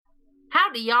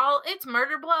Howdy, y'all. It's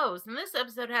Murder Blows, and this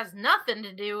episode has nothing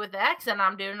to do with the accent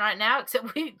I'm doing right now,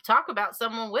 except we talk about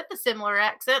someone with a similar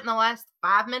accent in the last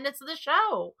 5 minutes of the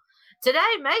show.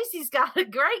 Today, Macy's got a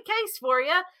great case for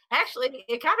you. Actually,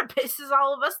 it kind of pisses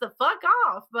all of us the fuck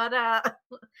off, but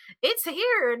it's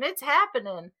here and it's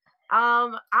happening.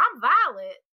 I'm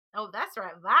Violet. Oh, that's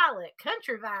right, Violet,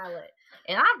 Country Violet.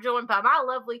 And I'm joined by my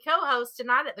lovely co-host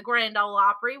tonight at the Grand Ole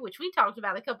Opry, which we talked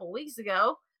about a couple weeks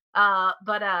ago.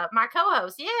 But my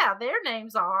co-hosts, yeah, their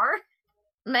names are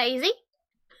Maisie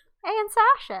and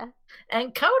Sasha.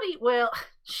 And Cody, well,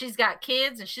 she's got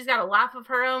kids and she's got a life of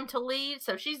her own to lead,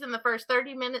 so she's in the first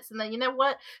 30 minutes, and then you know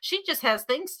what? She just has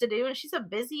things to do, and she's a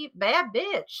busy, bad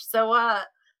bitch. So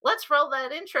let's roll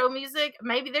that intro music.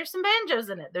 Maybe there's some banjos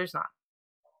in it. There's not.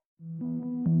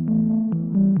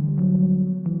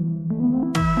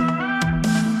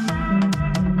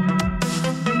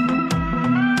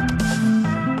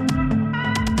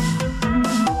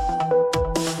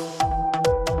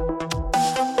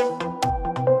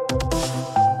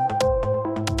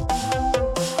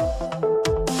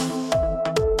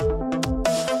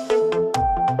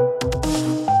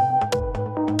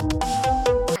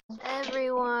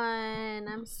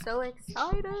 So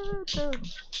excited.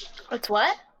 It's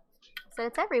what? So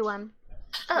it's everyone.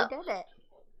 Oh. We did it.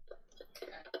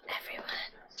 Everyone.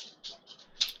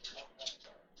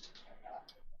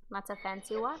 That's a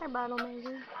fancy water bottle,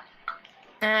 maybe.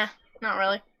 Not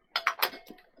really.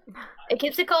 It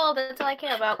keeps it cold. That's all I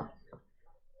care about.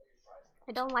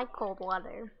 I don't like cold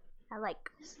water. I like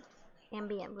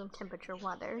ambient room temperature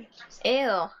water.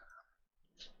 Ew.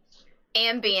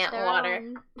 Ambient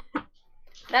water.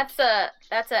 That's a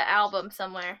album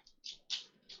somewhere.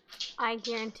 I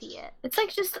guarantee it. It's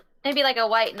like just maybe like a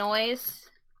white noise.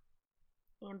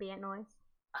 Ambient noise.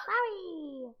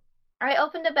 Sorry. I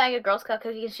opened a bag of Girl Scout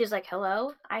cookies and she's like,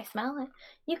 "Hello, I smell it.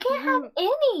 You can't have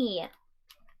any.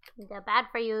 They're bad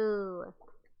for you."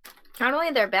 Not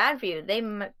only they're bad for you,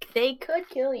 they could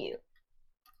kill you.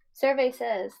 Survey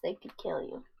says they could kill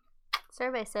you.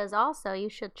 Survey says also you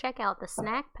should check out the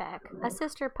Snack Pack, a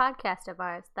sister podcast of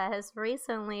ours that has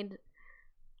recently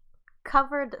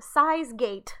covered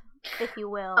Sizegate, if you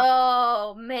will.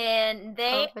 Oh man,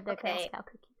 over the Girl Scout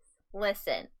cookies.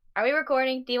 Listen, are we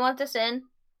recording? Do you want this in?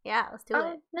 Yeah, let's do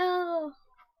it. No.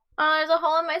 Oh, there's a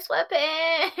hole in my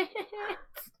sweatpants.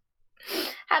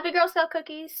 Happy Girl Scout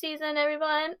cookies season,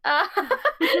 everyone.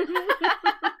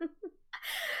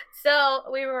 So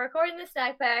we were recording the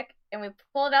Snack Pack, and we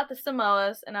pulled out the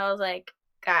Samoas, and I was like,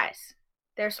 guys,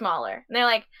 they're smaller. And they're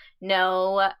like,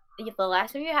 no, the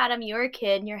last time you had them, you were a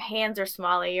kid, and your hands are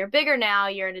smaller. You're bigger now.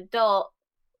 You're an adult.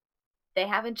 They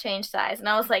haven't changed size. And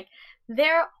I was like,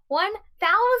 they're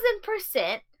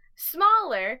 1,000%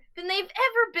 smaller than they've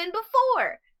ever been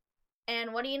before.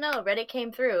 And what do you know? Reddit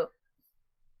came through.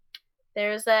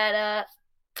 There's that,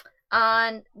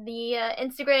 on the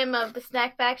Instagram of the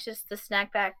Snack Pack, just the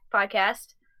Snack Pack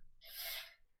podcast.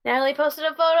 Natalie posted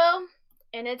a photo,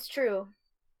 and it's true.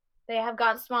 They have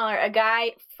gotten smaller. A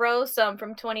guy froze some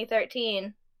from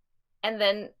 2013, and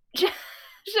then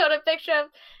showed a picture of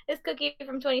his cookie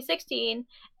from 2016,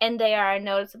 and they are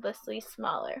noticeably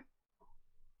smaller.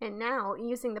 And now,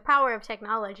 using the power of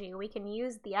technology, we can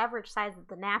use the average size of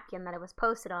the napkin that it was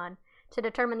posted on to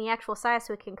determine the actual size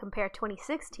so we can compare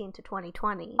 2016 to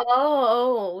 2020.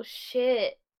 Oh,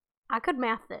 shit. I could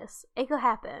math this. It could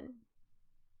happen.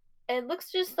 It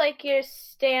looks just like your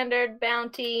standard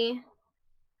Bounty.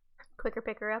 Quicker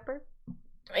picker upper?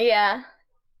 Yeah.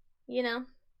 You know.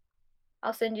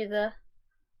 I'll send you the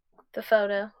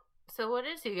photo. So what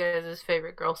is you guys'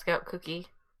 favorite Girl Scout cookie?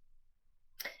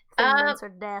 Thin Mints or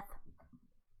death?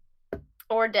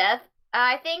 Or death.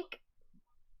 I think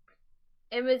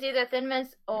it was either Thin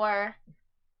Mints or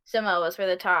Samoas were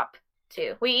the top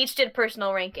two. We each did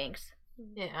personal rankings.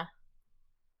 Yeah.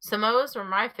 Samoas were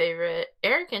my favorite.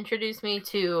 Eric introduced me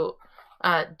to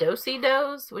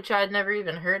Do-si-dos, which I'd never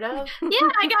even heard of. Yeah,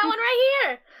 I got one right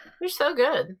here. They're so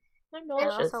good. They're I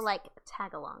delicious. also like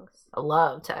tagalongs. I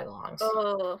love tagalongs.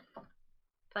 Oh.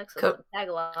 Flex with some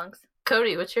tagalongs.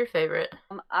 Cody, what's your favorite?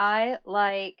 I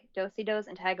like Do-si-dos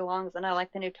and tagalongs, and I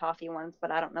like the new toffee ones,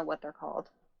 but I don't know what they're called.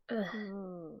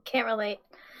 Can't relate.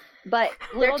 But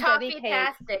They're Little Debbie cakes,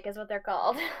 toffee-tastic is what they're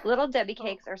called. Little Debbie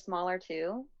cakes are smaller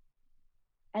too.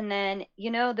 And then,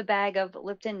 you know the bag of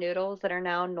Lipton noodles that are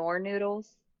now Knorr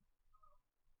noodles?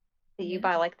 That you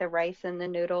buy like the rice and the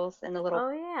noodles in the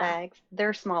little bags?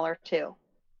 They're smaller too.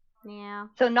 Yeah.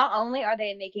 So not only are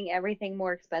they making everything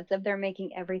more expensive, they're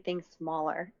making everything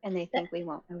smaller, and they think we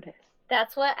won't notice.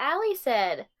 That's what Allie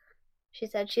said. She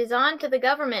said she's on to the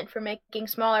government for making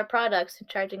smaller products and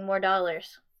charging more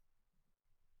dollars.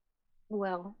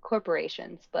 well,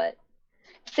 corporations, but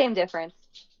same difference.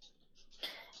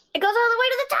 It goes all the way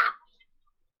to the top.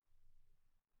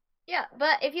 Yeah,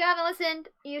 but if you haven't listened,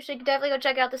 you should definitely go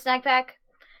check out the Snack Pack.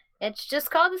 It's just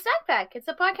called the Snack Pack. It's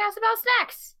a podcast about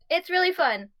snacks. It's really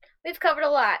fun. We've covered a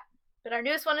lot, but our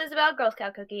newest one is about Girl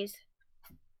Scout cookies.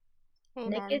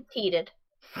 And it gets heated.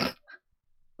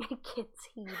 It gets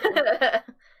heated.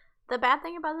 The bad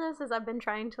thing about this is I've been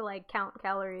trying to like count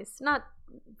calories, not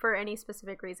for any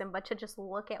specific reason, but to just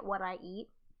look at what I eat.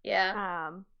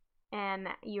 Yeah. And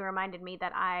you reminded me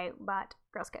that I bought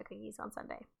Girl Scout cookies on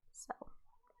Sunday, so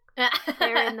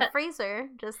they're in the freezer,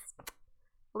 just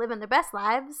living their best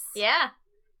lives. Yeah.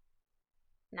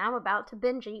 Now I'm about to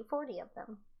binge eat 40 of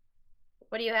them.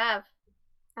 What do you have?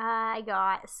 I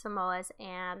got Samoas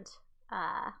and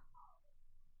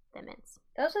Thin Mints.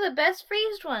 Those are the best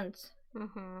freezed ones.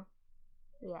 Mm-hmm.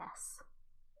 Yes.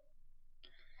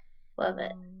 Love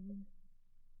it.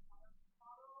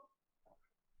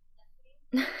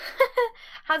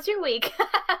 How's your week?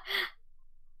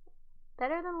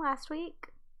 Better than last week.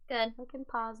 Good. Looking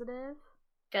positive.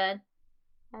 Good.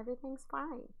 Everything's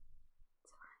fine.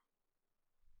 It's fine.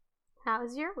 How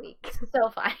was your week? So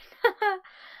fine.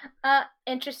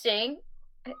 Interesting.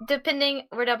 Depending,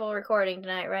 we're double recording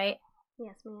tonight, right?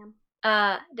 Yes, ma'am.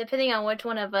 Depending on which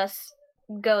one of us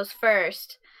goes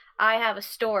first, I have a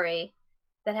story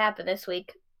that happened this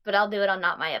week, but I'll do it on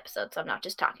not my episode, so I'm not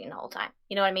just talking the whole time.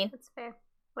 You know what I mean? That's fair.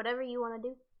 Whatever you want to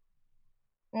do.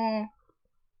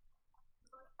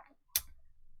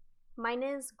 Mine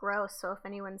is gross, so if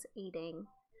anyone's eating,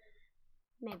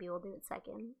 maybe we'll do it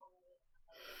second.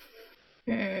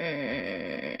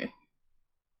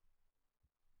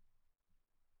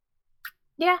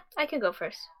 Yeah, I can go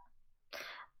first.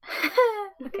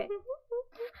 Okay.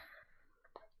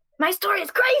 My story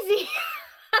is crazy!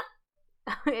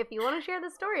 If you want to share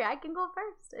the story, I can go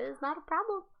first. It is not a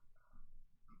problem.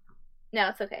 No,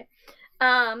 it's okay.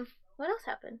 What else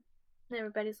happened in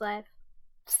everybody's life?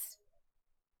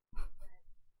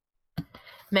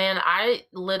 Man, I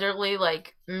literally,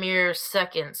 like, mere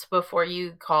seconds before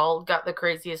you called, got the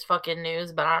craziest fucking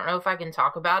news, but I don't know if I can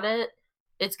talk about it.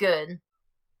 It's good.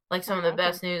 Like, some of the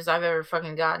best news I've ever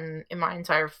fucking gotten in my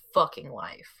entire fucking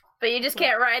life. But you just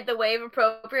can't ride the wave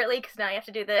appropriately, because now you have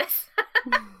to do this.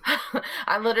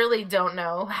 I literally don't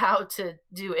know how to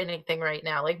do anything right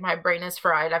now. Like, my brain is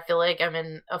fried. I feel like I'm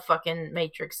in a fucking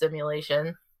Matrix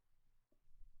simulation.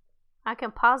 I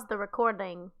can pause the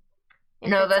recording.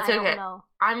 No, that's okay.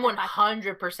 I'm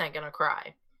 100% gonna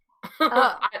cry.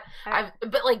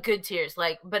 But like good tears,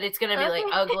 like, but it's gonna be like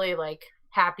ugly, like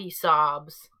happy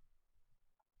sobs.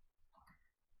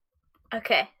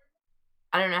 Okay.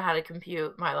 I don't know how to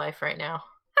compute my life right now.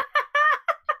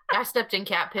 I stepped in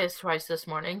cat piss twice this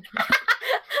morning.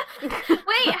 Wait,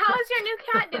 how is your new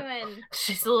cat doing?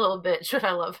 She's a little bitch, but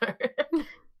I love her.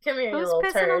 Come here, you Who's little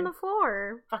pissing turd. on the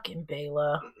floor? Fucking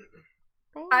Bela.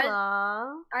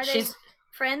 Bela. Are they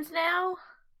friends now?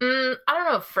 I don't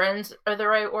know if friends are the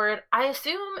right word. I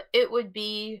assume it would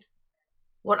be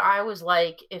what I was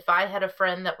like if I had a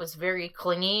friend that was very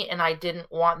clingy and I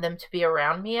didn't want them to be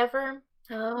around me ever.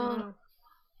 Oh.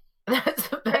 That's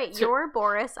Great, you're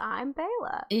Boris, I'm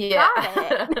Bela. Yeah.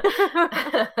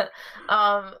 Got it.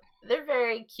 They're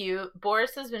very cute.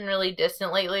 Boris has been really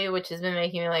distant lately, which has been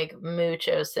making me like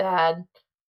mucho sad.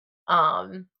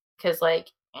 Cause like,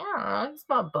 I don't know, he's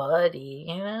my buddy,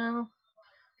 you know?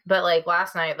 But like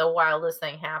last night, the wildest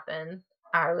thing happened.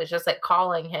 I was just like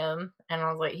calling him and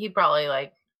I was like, he probably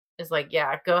like is like,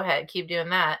 yeah, go ahead, keep doing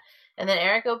that. And then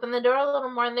Eric opened the door a little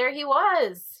more and there he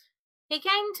was. He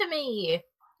came to me.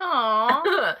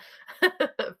 Aww.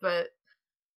 But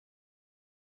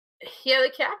yeah,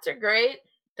 the cats are great.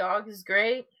 Dog is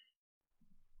great.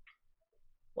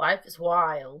 Life is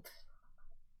wild.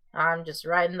 I'm just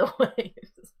riding the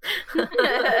waves.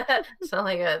 Sound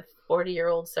like a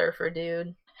 40-year-old surfer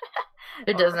dude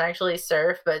who doesn't actually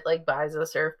surf, but like buys a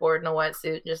surfboard and a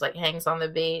wetsuit and just like hangs on the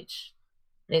beach.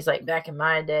 And he's like, back in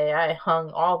my day, I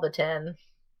hung all the 10.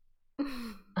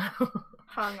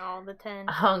 Hung all the 10.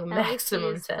 Hung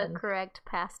maximum 10. The correct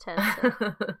past tense of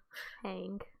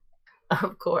hang.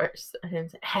 Of course.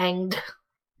 Hanged.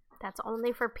 That's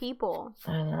only for people.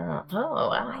 I know. Oh,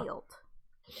 wow.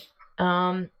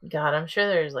 Wild. God, I'm sure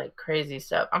there's like crazy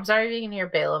stuff. I'm sorry if you can hear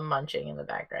Bela munching in the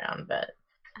background, but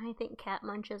I think cat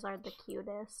munches are the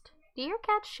cutest. Do your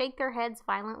cats shake their heads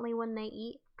violently when they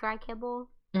eat dry kibble?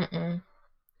 Mm-mm.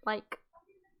 Like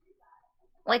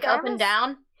up and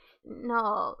down?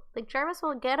 No. Like Jarvis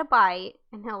will get a bite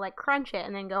and he'll like crunch it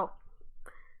and then go.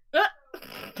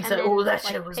 And so, oh, that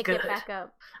shit was pick good. It back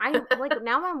up. I like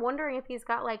now I'm wondering if he's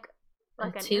got like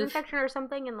an ear infection or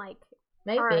something, and like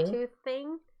or a Maybe. tooth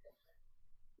thing.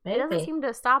 It doesn't Maybe. seem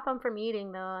to stop them from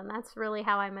eating, though, and that's really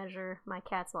how I measure my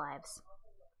cat's lives.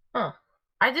 Huh.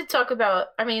 I did talk about,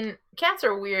 I mean, cats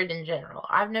are weird in general.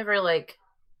 I've never, like,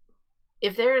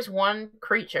 if there's one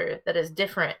creature that is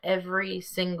different every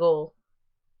single,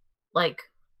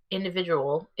 like,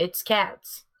 individual, it's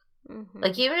cats. Mm-hmm.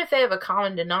 Like, even if they have a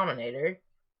common denominator,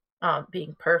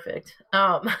 being perfect,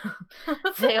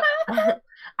 they,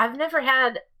 I've never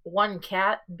had one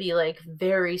cat be, like,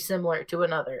 very similar to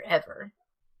another, ever.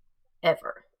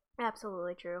 Ever.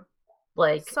 Absolutely true.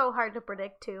 Like, So hard to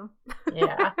predict, too.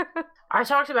 yeah. I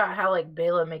talked about how, like,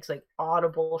 Bela makes, like,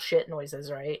 audible shit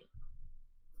noises, right?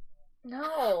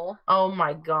 No. Oh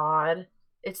my god.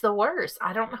 It's the worst.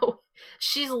 I don't know.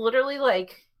 She's literally,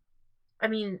 like, I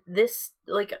mean, this,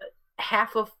 like,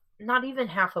 not even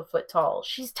half a foot tall.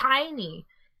 She's tiny.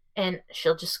 And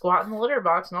she'll just squat in the litter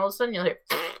box, and all of a sudden you'll hear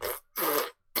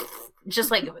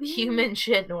just, like, human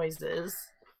shit noises.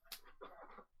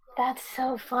 That's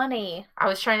so funny. I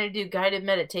was trying to do guided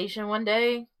meditation one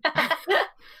day.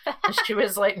 And she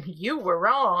was like, "You were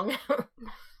wrong.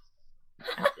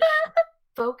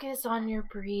 Focus on your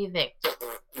breathing."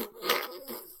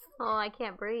 Oh, I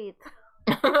can't breathe.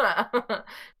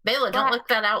 Bela, don't lick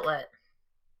that outlet.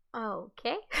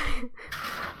 Okay.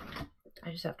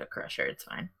 I just have to crush her. It's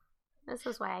fine. This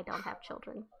is why I don't have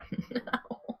children.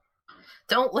 No.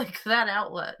 Don't lick that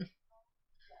outlet.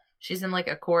 She's in, like,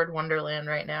 a cord wonderland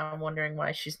right now. I'm wondering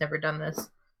why she's never done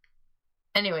this.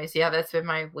 Anyways, yeah, that's been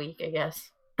my week, I guess.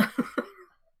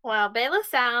 Well, Bela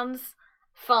sounds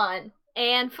fun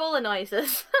and full of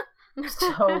noises.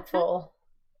 So full.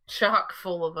 Chock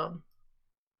full of them.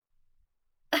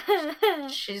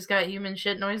 She's got human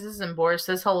shit noises, and Boris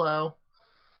says hello.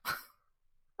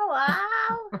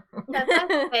 Hello. That's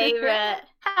my favorite.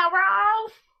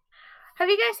 Hello. Have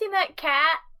you guys seen that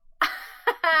cat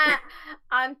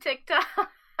on TikTok?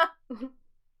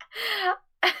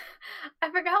 I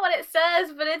forgot what it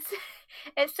says, but it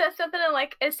says something in,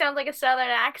 like, it sounds like a southern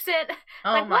accent.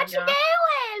 Oh like, my what God. you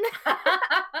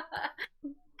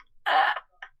doing?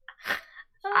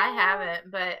 I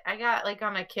haven't, but I got, like,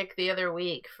 on a kick the other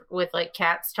week with, like,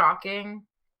 cats talking.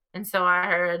 And so I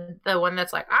heard the one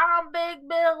that's like, "I'm Big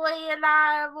Billy and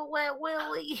I have a wet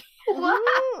willy."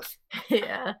 What?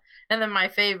 Yeah. And then my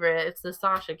favorite, it's the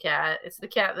Sasha cat. It's the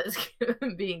cat that's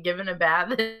being given a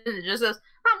bath, and it just says,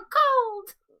 "I'm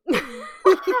cold.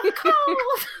 I'm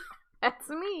cold. That's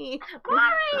me.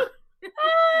 Mommy."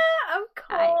 I'm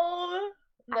cold.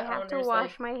 I have to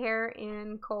wash my hair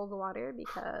in cold water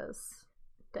because,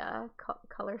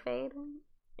 color fade,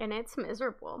 and it's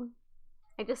miserable.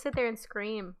 I just sit there and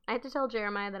scream. I have to tell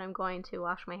Jeremiah that I'm going to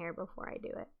wash my hair before I do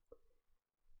it.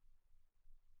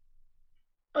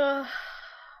 Oh,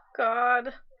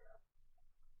 God.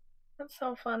 That's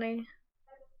so funny.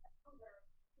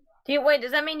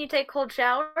 Does that mean you take cold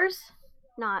showers?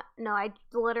 No, I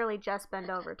literally just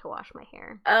bend over to wash my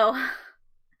hair. Oh.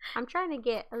 I'm trying to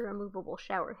get a removable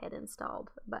shower head installed,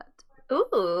 but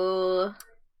Ooh.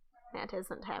 that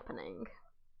isn't happening.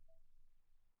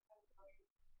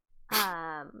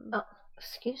 Oh,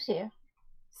 excuse you.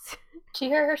 Did you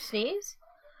hear her sneeze?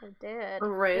 I did.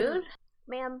 Rude.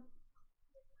 Ma'am,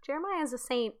 Jeremiah is a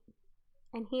saint,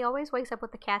 and he always wakes up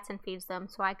with the cats and feeds them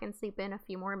so I can sleep in a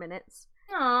few more minutes.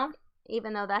 Aw.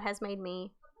 Even though that has made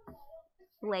me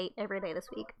late every day this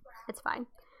week. It's fine.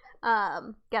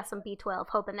 Got some B12,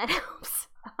 hoping that helps.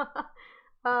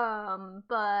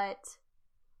 But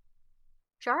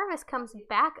Jarvis comes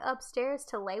back upstairs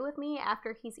to lay with me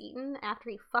after he's eaten, after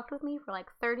he fucked with me for like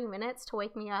 30 minutes to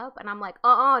wake me up, and I'm like,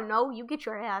 no, you get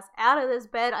your ass out of this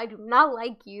bed. I do not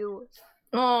like you.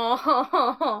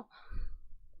 Oh.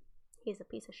 He's a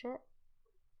piece of shit.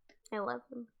 I love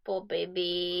him. Poor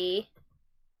baby.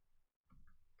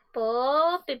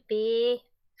 Poor baby.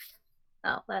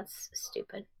 Oh, that's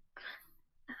stupid.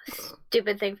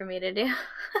 Stupid thing for me to do.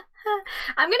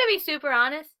 I'm gonna be super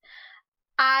honest.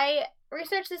 I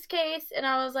researched this case and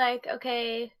I was like,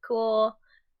 okay, cool.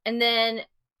 And then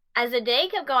as the day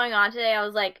kept going on today, I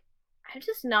was like, I'm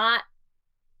just not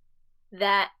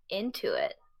that into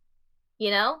it.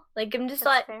 You know? Like, I'm just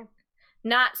That's like fair.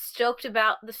 not stoked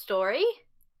about the story.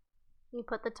 You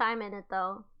put the time in it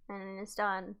though, and it's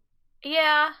done.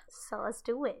 Yeah. So let's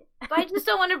do it. But I just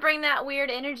don't want to bring that weird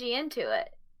energy into it.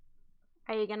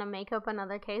 Are you gonna make up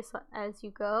another case as you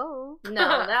go?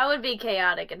 No, that would be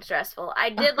chaotic and stressful.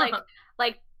 I did like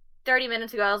 30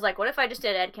 minutes ago. I was like, what if I just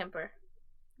did Ed Kemper?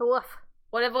 Woof.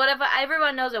 What if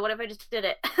everyone knows it? What if I just did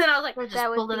it? And I was like, I just That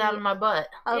would pulled it be out of my butt.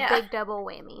 A Yeah. big double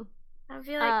whammy. I'd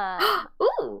be like,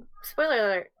 ooh, spoiler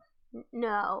alert.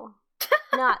 No.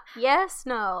 Not yes,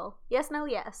 no. Yes, no,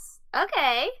 yes.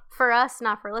 Okay. For us,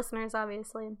 not for listeners,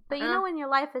 obviously. But you know when your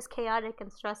life is chaotic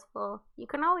and stressful, you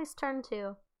can always turn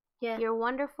to your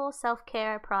wonderful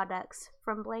self-care products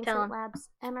from Blank Slate Labs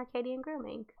and Arcadian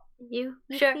Grooming. You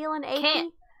sure feeling achy?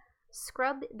 Can't.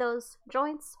 Scrub those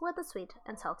joints with a sweet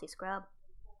and salty scrub.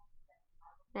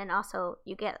 And also,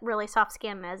 you get really soft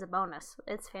skin as a bonus.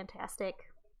 It's fantastic.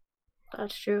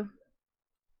 That's true.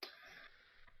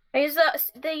 I use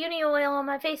the uni oil on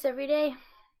my face every day.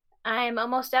 I'm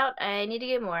almost out. I need to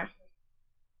get more.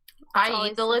 I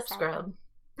eat the lip scrub.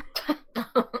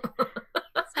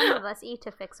 Some of us eat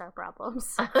to fix our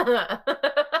problems.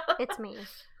 It's me.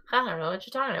 I don't know what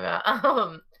you're talking about.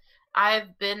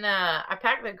 I've been I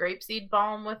packed the grapeseed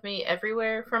balm with me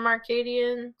everywhere from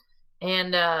Arcadian,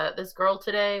 and this girl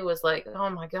today was like, "Oh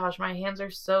my gosh, my hands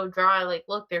are so dry. Like,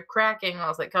 look, they're cracking." I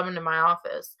was like, "Come into my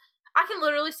office." I can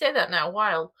literally say that now.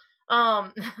 Wild.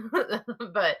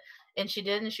 And she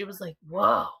did, and she was like,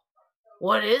 "Whoa,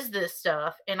 what is this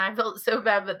stuff?" And I felt so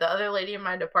bad, but the other lady in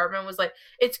my department was like,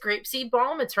 "It's grapeseed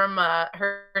balm. It's from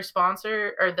her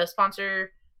sponsor, or the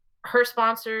sponsor, her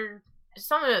sponsor."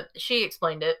 She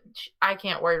explained it. I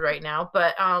can't word right now,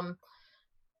 but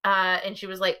and she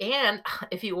was like, "And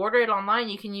if you order it online,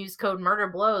 you can use code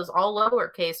MurderBlows, all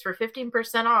lowercase, for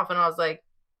 15% off." And I was like,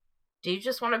 "Do you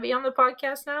just want to be on the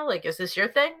podcast now? Like, is this your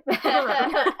thing?"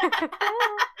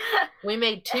 We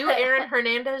made 2 Aaron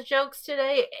Hernandez jokes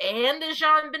today and a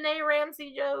Jean-Benet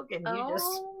Ramsey joke, and you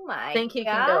just think you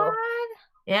can go.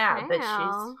 Yeah, but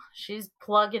she's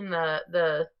plugging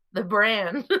the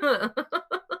brand.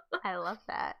 I love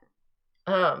that.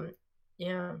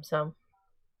 Yeah, so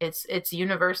it's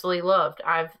universally loved.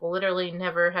 I've literally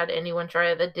never had anyone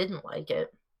try it that didn't like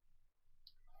it.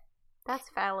 That's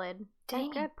valid.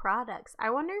 Dang. They're good products. I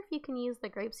wonder if you can use the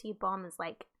grapeseed balm as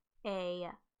like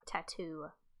a tattoo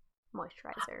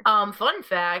moisturizer. Fun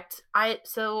fact, I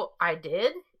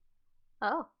did.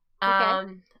 Oh.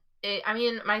 Okay. I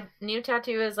mean, my new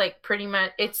tattoo is like pretty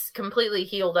much, it's completely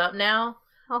healed up now.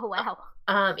 Oh wow.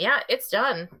 Yeah, it's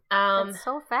done. That's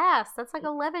so fast. That's like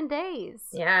 11 days.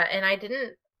 Yeah, and I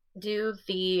didn't do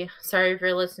sorry if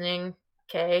you're listening,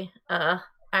 Kay.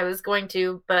 I was going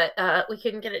to, but we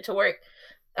couldn't get it to work.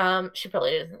 She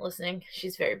probably isn't listening.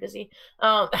 She's very busy.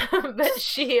 But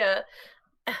she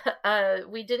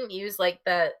we didn't use like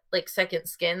that like second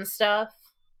skin stuff.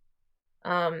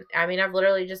 I mean, I've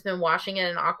literally just been washing it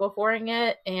and aquaporing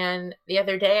it, and the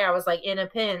other day I was like in a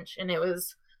pinch, and it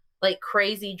was like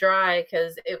crazy dry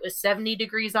because it was 70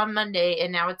 degrees on Monday,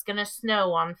 and now it's gonna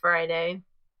snow on Friday.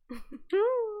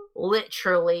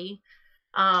 Literally.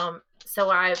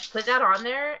 So I put that on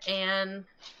there, and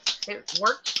it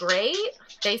worked great.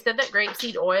 They said that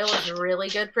grapeseed oil is really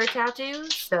good for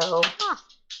tattoos, so.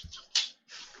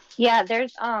 Yeah,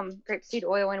 there's grapeseed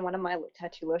oil in one of my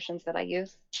tattoo lotions that I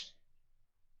use.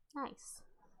 Nice.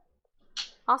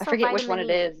 Also, I forget which one it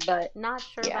is, but not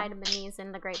sure vitamin E is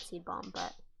in the grapeseed balm,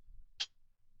 but.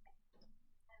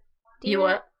 You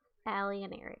what? Allie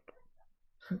and Eric.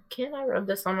 Can I rub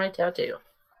this on my tattoo?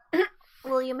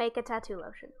 Will you make a tattoo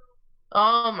lotion?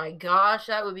 Oh my gosh,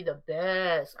 that would be the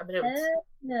best. I bet it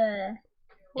would.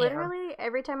 Literally,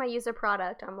 every time I use a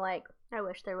product, I'm like, I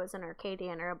wish there was an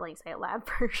Arcadian or a Blank Slate Lab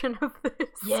version of this.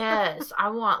 Yes, I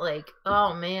want like,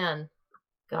 oh man.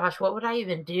 Gosh, what would I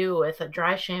even do with a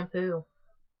dry shampoo?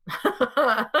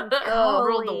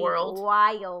 Rule the world.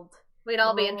 Wild. We'd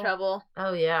all be in trouble.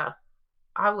 Oh yeah.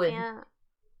 I would.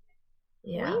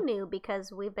 Yeah. We knew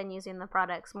because we've been using the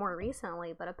products more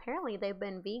recently, but apparently they've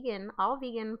been all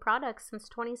vegan products since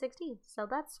 2016. So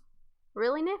that's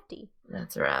really nifty.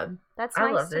 That's rad. That's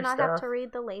nice to not have to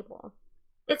read the label.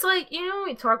 It's like,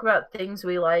 we talk about things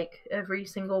we like every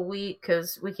single week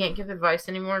because we can't give advice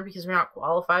anymore because we're not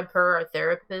qualified per our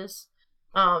therapist.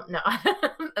 No,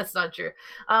 that's not true.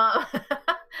 I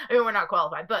mean, we're not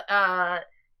qualified, but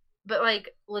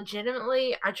like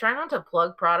legitimately, I try not to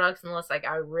plug products unless like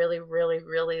I really, really,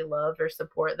 really love or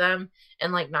support them.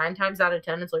 And like 9 times out of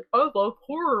 10, it's like, I love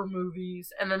horror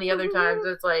movies. And then the other times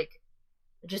it's like,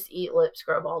 just eat lip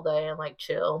scrub all day and like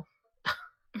chill.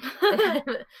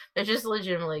 They're just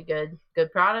legitimately good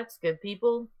products, good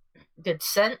people, good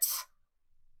scents.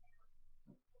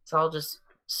 It's all just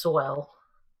swell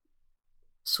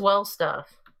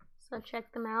stuff. So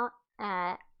check them out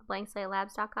at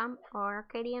blankslatelabs.com or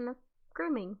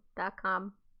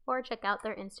arcadiangrooming.com, or check out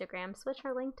their Instagrams, which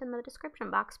are linked in the description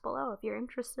box below if you're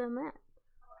interested in that.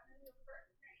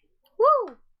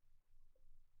 Woo!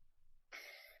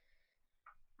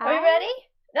 Are we ready?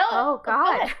 No. Oh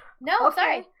God. No, okay.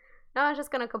 Sorry. No, I was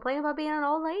just gonna complain about being an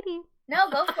old lady. No,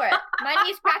 go for it. My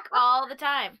knees crack all the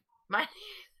time.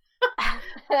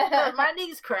 My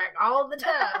knees crack all the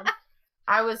time.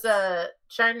 I was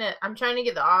trying to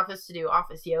get the office to do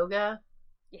office yoga.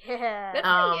 Yeah. Good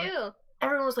for you.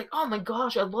 Everyone was like, "Oh my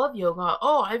gosh, I love yoga.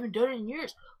 Oh, I haven't done it in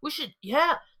years. We should,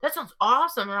 yeah, that sounds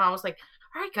awesome." And I was like,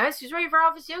 "All right, guys, who's ready for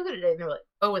office yoga today?" And they were like,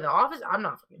 "Oh, in the office? I'm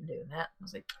not fucking doing that." I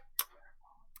was like,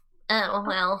 "Oh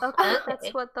well, Okay,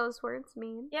 that's what those words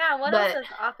mean. Yeah, what else does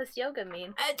office yoga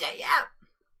mean? Yeah,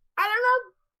 I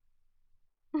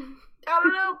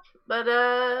don't know, but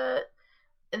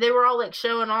they were all like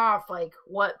showing off like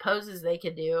what poses they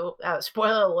could do.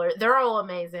 Spoiler alert, they're all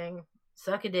amazing.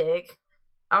 Suck a dick.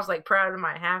 I was like proud of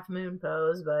my half moon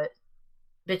pose, but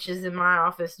bitches in my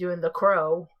office doing the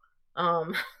crow.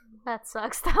 That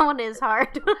sucks. That one is hard.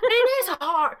 It is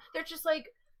hard. They're just like,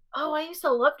 "Oh, I used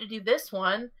to love to do this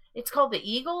one. It's called the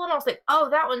eagle." And I was like, "Oh,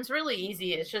 that one's really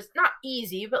easy. It's just not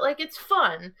easy, but like it's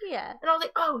fun." Yeah. And I was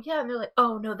like, "Oh yeah." And they're like,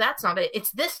 "Oh no, that's not it.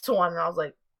 It's this one." And I was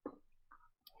like,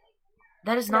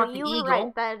 "That is not the you eagle." were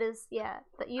right. That is, yeah.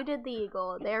 That you did the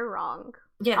eagle. They're wrong.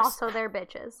 Yes. Also, they're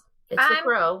bitches. It's the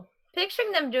crow.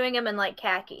 Picturing them doing them in like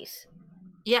khakis.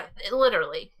 Yeah,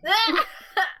 literally.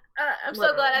 I'm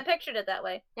so glad I pictured it that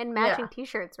way. And matching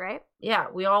t-shirts, right? Yeah,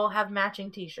 we all have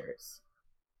matching t-shirts.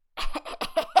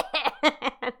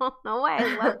 I don't know why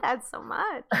I love that so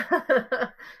much.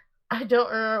 I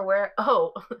don't remember where.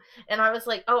 Oh, and I was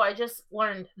like, "Oh, I just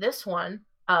learned this one,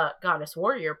 Goddess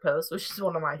Warrior pose, which is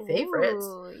one of my favorites."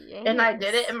 Ooh, yes. And I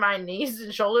did it, and my knees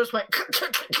and shoulders went,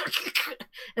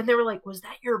 and they were like, "Was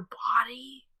that your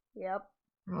body?" Yep.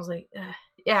 And I was like,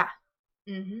 "Yeah,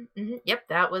 yep,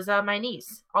 that was my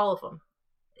knees, all of them.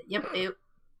 Yep, it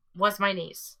was my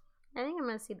knees." I think I'm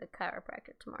gonna see the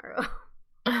chiropractor tomorrow.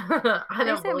 I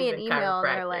don't sent me believe an in email and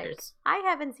they're like, chiropractors. "I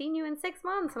haven't seen you in 6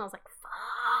 months," and I was like,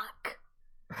 "Fuck."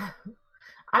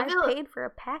 I feel paid for a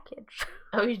package.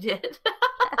 Oh, you did?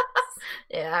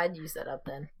 Yeah, I'd use that up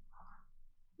then.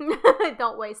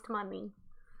 Don't waste money.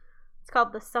 It's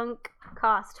called the sunk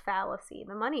cost fallacy.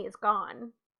 The money is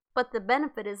gone, but the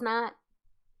benefit is not.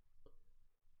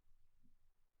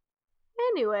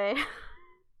 Anyway,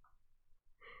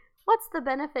 what's the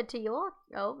benefit to your...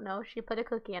 Oh, no, she put a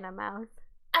cookie in her mouth.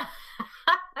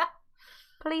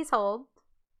 Please hold.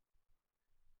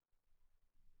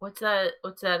 What's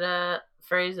that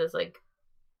phrase that's like,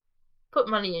 "Put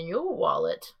money in your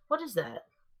wallet"? What is that?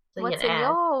 Like What's in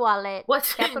your wallet?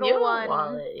 What's Capital in your One.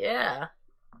 wallet? Yeah.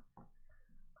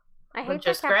 I hate Bunch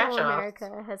that of scratch Capital offs.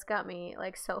 America has got me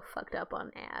like so fucked up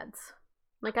on ads.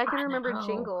 Like I can I remember know.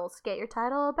 jingles. Get your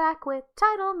title back with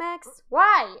Title Max.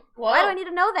 Why? Why do I need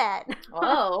to know that?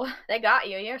 Whoa, they got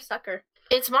you. You're a sucker.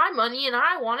 It's my money and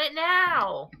I want it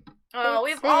now. Oh,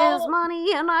 It's we've all his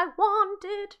money and I want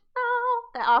it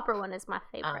now. The opera one is my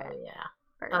favorite. Oh yeah.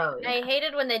 version. Oh yeah. I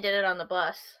hated when they did it on the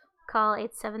bus. Call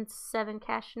 877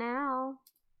 cash now.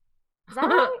 Is that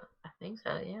right? I think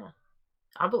so. Yeah.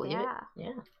 I believe Yeah. it.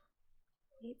 Yeah.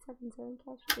 877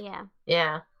 cash. Yeah.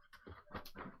 Yeah.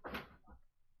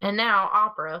 And now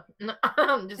opera. No,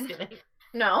 I'm just kidding.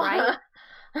 No. Right?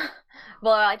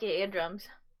 Well, I like your eardrums.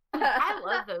 I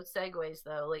love those segues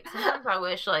though. Like sometimes I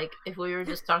wish like if we were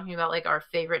just talking about like our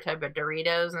favorite type of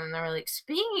Doritos and they were like,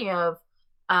 speaking of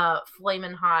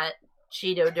flamin' hot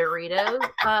Cheeto Doritos,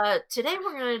 today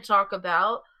we're gonna talk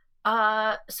about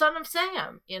Son of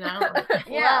Sam, you know?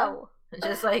 Yeah. Whoa.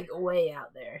 Just like way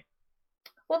out there.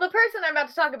 Well, the person I'm about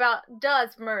to talk about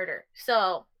does murder,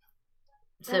 so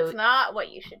So that's not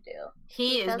what you should do.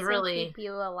 he is Doesn't really keep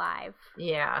you alive.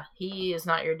 yeah, he is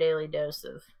not your daily dose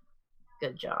of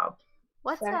good job.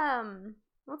 What's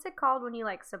it called when you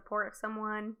like support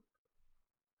someone?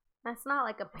 That's not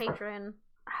like a patron.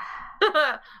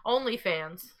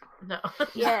 OnlyFans. No.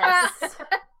 Yes.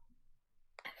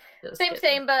 Just Same, kidding.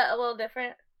 same, but a little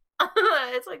different.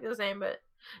 It's like the same, but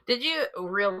did you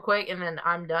real quick and then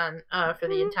I'm done for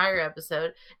the entire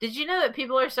episode. Did you know that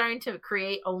people are starting to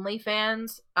create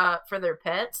OnlyFans for their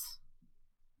pets?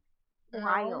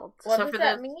 Wild. What So does for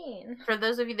that those- mean? For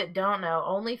those of you that don't know,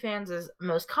 OnlyFans is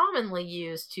most commonly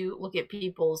used to look at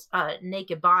people's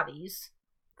naked bodies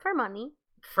For money.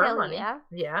 for Hell money.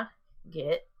 yeah.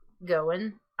 Get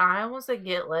going. I almost said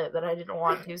get lit, but I didn't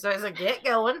want to, so I said get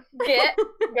going. Get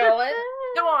going.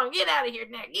 Go on, get out of here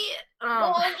now. Get. Go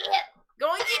on, get.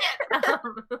 Go and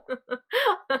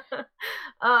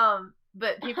get.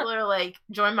 But people are like,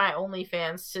 join my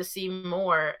OnlyFans to see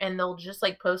more, and they'll just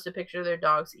like post a picture of their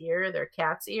dog's ear, their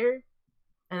cat's ear,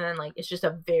 and then like it's just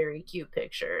a very cute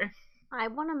picture. I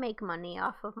want to make money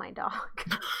off of my dog.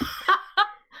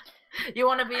 You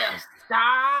want to be a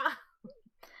star?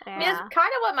 I mean, it's kind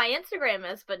of what my Instagram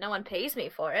is, but no one pays me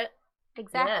for it.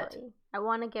 Exactly. I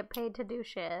want to get paid to do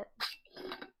shit.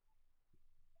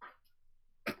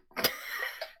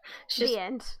 She's the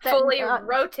end. fully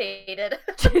rotated.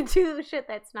 to do shit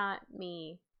that's not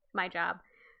my job.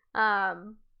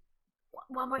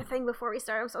 One more thing before we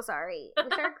start. I'm so sorry. We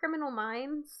start Criminal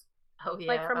Minds. Oh yeah.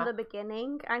 Like from the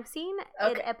beginning. I've seen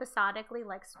it episodically,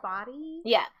 like spotty.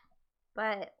 Yeah.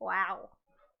 But wow.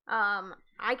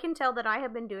 I can tell that I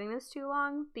have been doing this too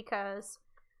long because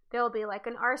there'll be like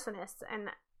an arsonist and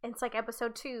it's like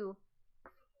episode 2.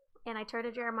 And I turn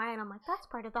to Jeremiah and I'm like, that's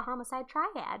part of the homicide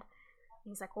triad.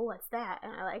 And he's like, well, what's that?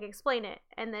 And I like explain it.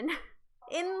 And then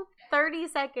in 30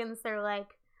 seconds, they're like,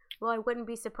 well, I wouldn't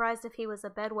be surprised if he was a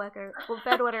bedwetter. Well,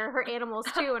 bedwetter hurt animals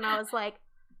too. And I was like,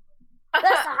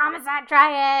 that's the homicide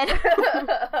triad.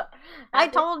 I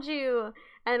told you.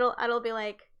 And it'll be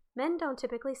like, men don't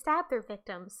typically stab their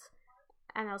victims.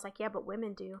 And I was like, yeah, but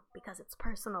women do because it's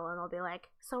personal. And they'll be like,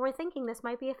 so we're thinking this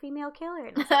might be a female killer.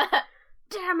 And I was like,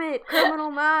 damn it, Criminal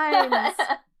Minds.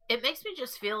 It makes me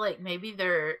just feel like maybe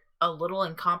they're a little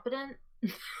incompetent.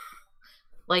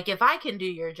 Like, if I can do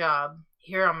your job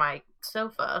here on my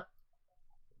sofa,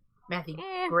 Matthew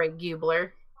Greg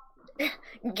Gubler. I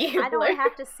don't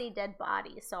have to see dead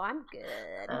bodies, so I'm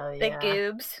good. The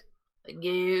goobs. The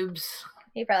goobs.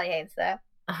 He probably hates that.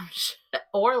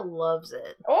 Or loves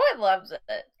it. Or loves it.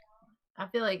 I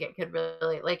feel like it could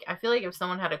really, like, I feel like if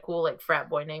someone had a cool, like, frat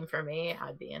boy name for me,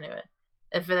 I'd be into it.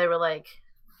 If they were like,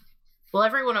 well,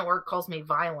 everyone at work calls me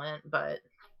Violent, but.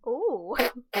 Ooh.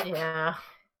 Yeah.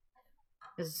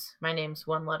 Because my name's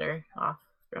one letter off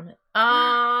from it.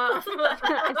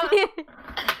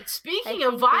 Speaking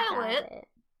of Violent.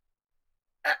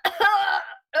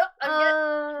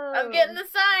 I'm getting the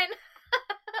sign.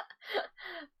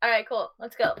 All right, cool.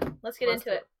 Let's go. Let's get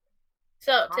into it.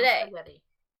 So today,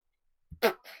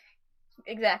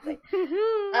 exactly.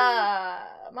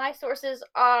 My sources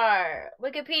are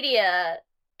Wikipedia,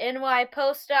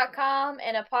 nypost.com,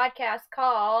 and a podcast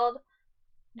called,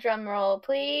 drumroll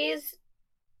please.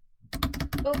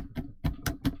 Oh,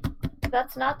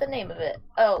 that's not the name of it.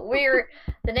 Oh,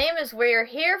 the name is We're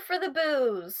Here for the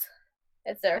Booze.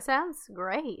 It's there. That sounds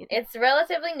great. It's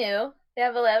relatively new. They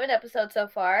have 11 episodes so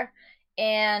far.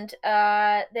 And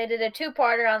they did a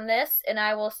 2-parter on this. And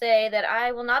I will say that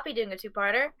I will not be doing a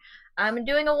 2-parter. I'm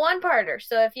doing a 1-parter.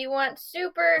 So if you want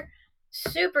super,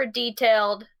 super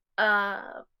detailed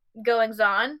goings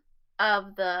on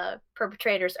of the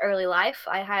perpetrator's early life,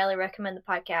 I highly recommend the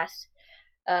podcast.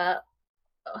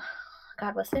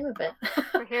 God, what's the name of it?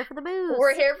 We're Here for the Booze.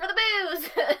 We're Here for the Booze.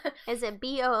 Is it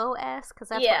BOOS? Because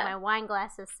that's what my wine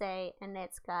glasses say, and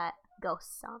it's got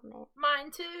ghosts on it.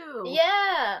 Mine too.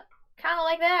 Yeah, kind of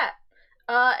like that.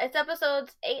 It's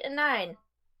episodes 8 and 9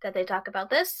 that they talk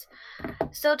about this.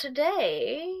 So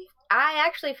today, I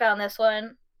actually found this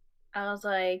one.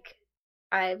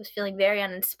 I was feeling very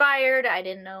uninspired. I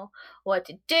didn't know what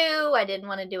to do. I didn't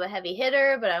want to do a heavy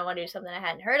hitter, but I want to do something I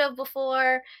hadn't heard of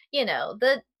before. You know,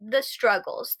 the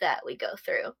struggles that we go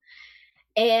through.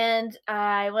 And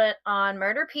I went on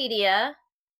Murderpedia,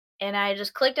 and I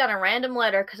just clicked on a random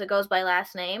letter because it goes by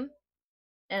last name.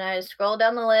 And I scrolled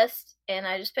down the list, and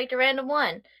I just picked a random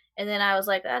one. And then I was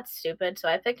like, that's stupid, so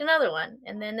I picked another one.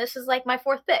 And then this is like my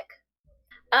 4th pick.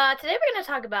 Today we're going to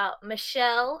talk about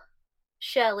Michelle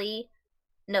Shelley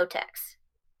Knotex.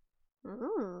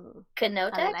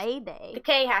 Knotex? Lady. The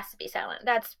K has to be silent.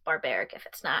 That's barbaric if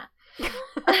it's not.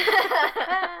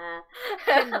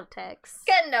 Knotex.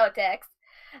 Knotex.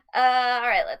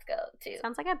 Alright, let's go to...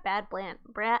 Sounds like a bad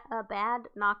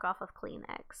knockoff of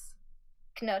Kleenex.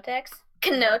 Knotex?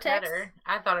 Knotex?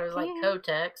 I thought it was like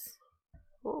Kotex.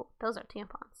 Ooh, those are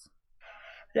tampons.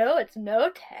 No, it's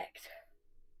Knotex.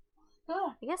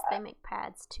 Oh, I guess they make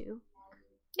pads too.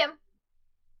 Yep.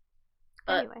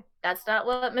 But anyway, that's not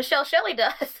what Michelle Shelley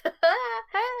does.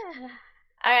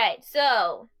 Alright,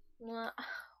 so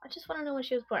I just want to know when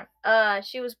she was born.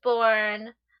 She was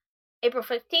born April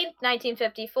 15th,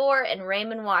 1954 in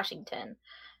Raymond, Washington.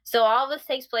 So all of this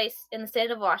takes place in the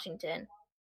state of Washington.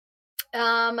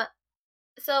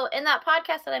 So in that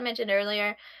podcast that I mentioned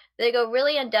earlier, they go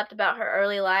really in depth about her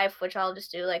early life, which I'll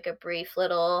just do like a brief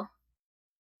little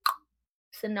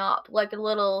like a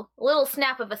little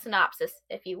snap of a synopsis,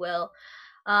 if you will.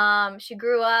 She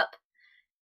grew up,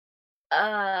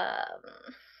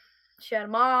 she had a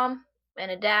mom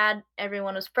and a dad.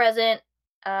 Everyone was present.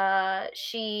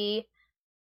 She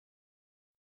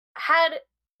had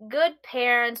good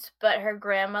parents, but her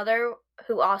grandmother,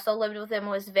 who also lived with them,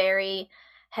 was very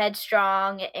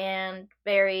headstrong and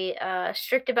very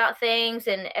strict about things,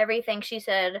 and everything she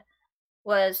said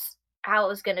was how it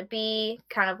was going to be,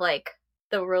 kind of like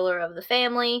the ruler of the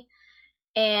family.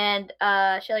 And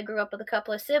Shelley grew up with a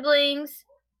couple of siblings,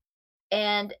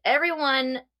 and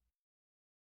everyone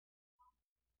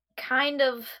kind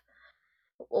of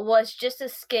was just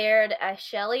as scared as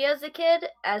Shelley as a kid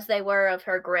as they were of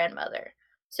her grandmother.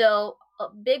 So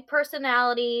big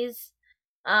personalities,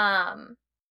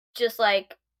 just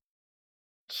like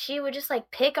she would just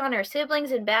like pick on her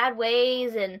siblings in bad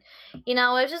ways, and it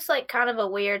was just like kind of a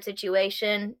weird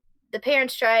situation. The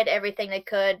parents tried everything they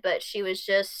could, but she was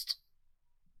just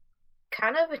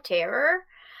kind of a terror.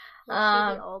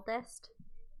 Was she the oldest?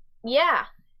 Yeah,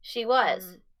 she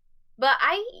was. But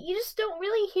you just don't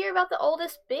really hear about the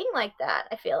oldest being like that,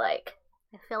 I feel like.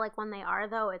 I feel like when they are,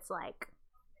 though, it's like...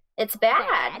 It's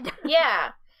bad.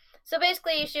 Yeah. So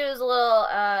basically, she was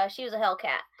she was a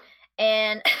Hellcat.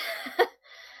 And...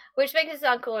 which makes it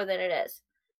sound cooler than it is.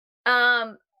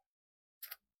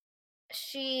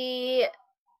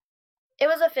 It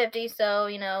was a 50s, so,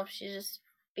 she's just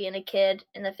being a kid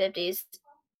in the 50s.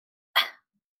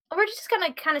 We're just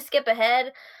gonna kind of skip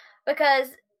ahead because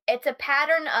it's a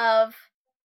pattern of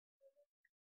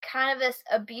kind of this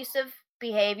abusive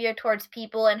behavior towards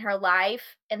people in her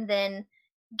life, and then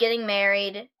getting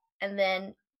married, and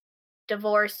then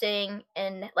divorcing,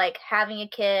 and like having a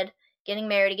kid, getting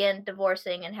married again,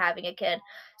 divorcing, and having a kid.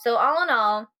 So all in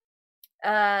all,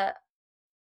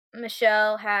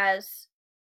 Michelle has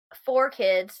 4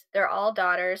 kids. They're all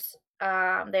daughters.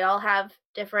 They all have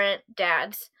different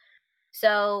dads.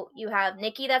 So you have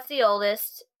Nikki, that's the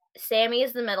oldest. Sammy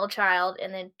is the middle child,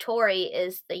 and then Tori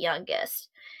is the youngest.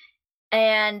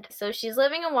 And so she's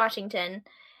living in Washington,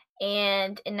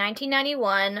 and in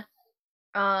 1991,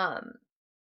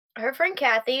 her friend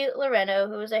Kathy Loreno,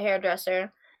 who was a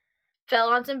hairdresser, fell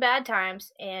on some bad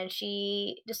times, and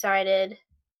she decided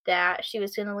that she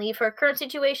was going to leave her current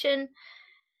situation.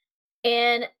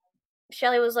 And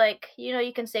Shelley was like,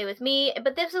 you can stay with me.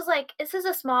 But this is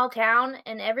a small town,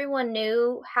 and everyone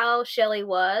knew how Shelley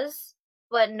was,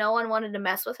 but no one wanted to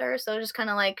mess with her. So just kind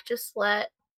of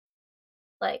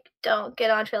don't get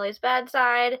on Shelley's bad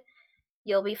side.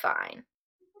 You'll be fine.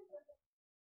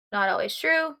 Not always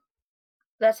true.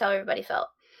 That's how everybody felt.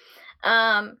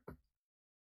 Let's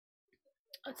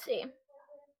see.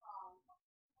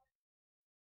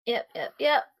 Yep.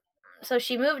 So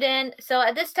she moved in. So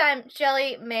at this time,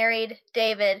 Shelley married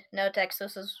David Notek. So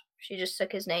she just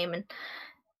took his name, and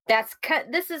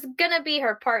this is gonna be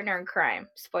her partner in crime.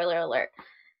 Spoiler alert.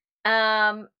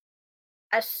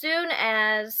 As soon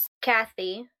as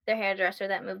Kathy, the hairdresser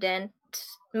that moved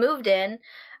in,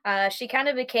 she kind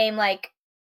of became like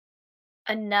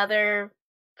another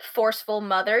forceful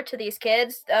mother to these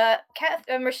kids.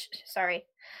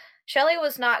 Shelley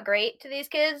was not great to these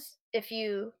kids, if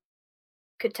you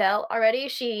could tell already.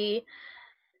 She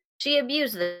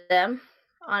abused them,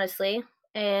 honestly,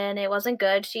 and it wasn't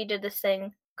good. She did this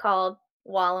thing called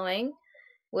wallowing,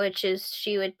 which is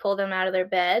she would pull them out of their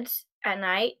beds at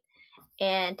night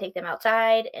and take them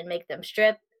outside and make them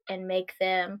strip and make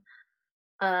them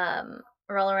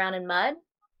roll around in mud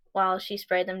while she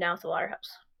sprayed them down with a water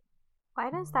hose.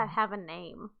 Why does that have a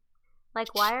name?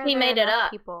 Like, why are she there made it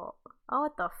up? People? Oh,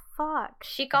 what the fuck?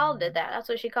 She called it that. That's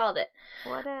what she called it.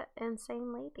 What an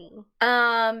insane lady.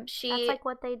 That's like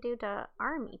what they do to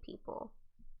army people,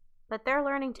 but they're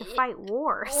learning to fight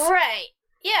wars. Right?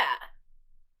 Yeah.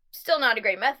 Still not a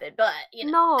great method, but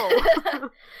No.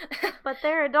 But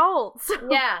they're adults.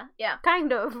 Yeah.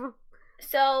 Kind of.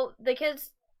 So the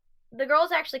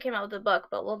girls actually came out with a book,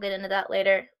 but we'll get into that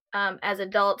later. As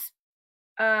adults,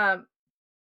 but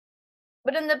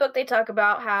in the book they talk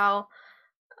about how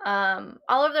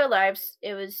all of their lives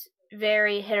it was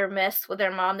very hit or miss with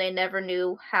their mom. They never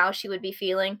knew how she would be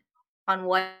feeling on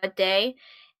what day,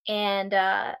 and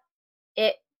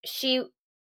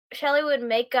Shelley would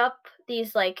make up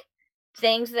these like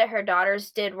things that her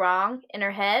daughters did wrong in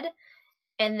her head,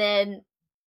 and then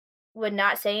would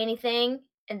not say anything,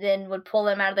 and then would pull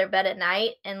them out of their bed at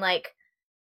night and like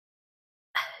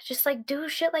just like do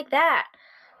shit like that.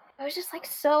 It was just like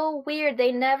so weird.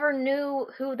 They never knew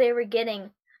who they were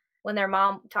getting when their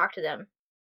mom talked to them.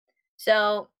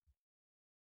 So,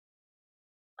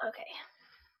 okay.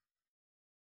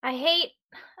 I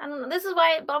don't know. This is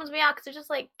why it bums me out, because they're just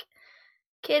like,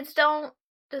 kids don't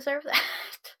deserve that.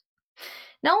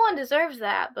 No one deserves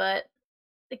that, but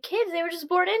the kids, they were just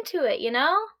born into it,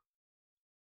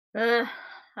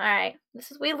 Alright.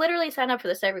 We literally sign up for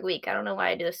this every week. I don't know why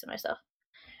I do this to myself.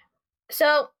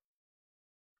 So,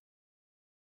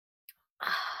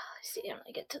 let's see, I'm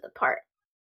gonna get to the part.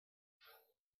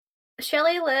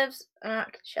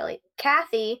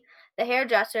 Kathy, the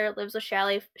hairdresser, lives with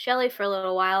Shelley for a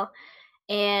little while.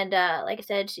 And like I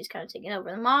said, she's kind of taking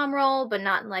over the mom role, but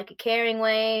not in like a caring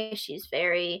way. She's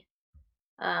very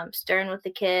stern with the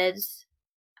kids.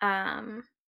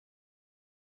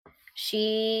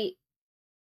 She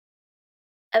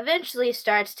eventually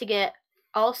starts to get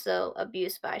also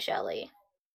abused by Shelley.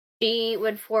 She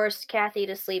would force Kathy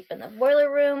to sleep in the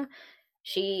boiler room.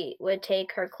 She would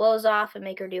take her clothes off and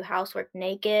make her do housework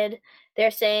naked.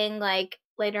 They're saying, like,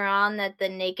 later on that the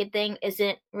naked thing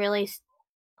isn't really,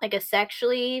 like, a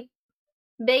sexually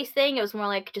based thing. It was more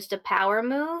like just a power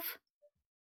move.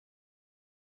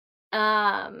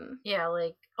 Yeah,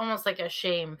 like, almost like a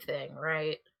shame thing,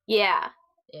 right? Yeah.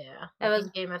 Yeah. It Like was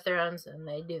in Game of Thrones, and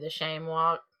they do the shame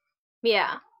walk.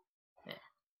 Yeah.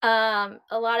 A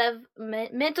lot of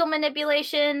mental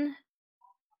manipulation.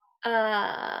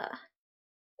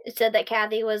 It said that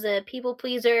Kathy was a people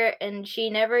pleaser and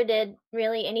she never did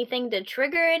really anything to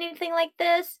trigger anything like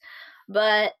this,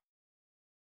 but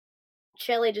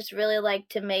Shelley just really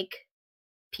liked to make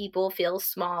people feel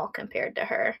small compared to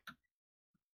her.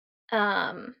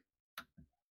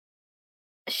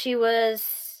 She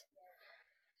was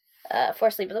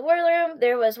forced to sleep in the boiler room.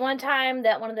 There was one time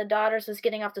that one of the daughters was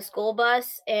getting off the school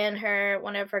bus and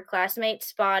one of her classmates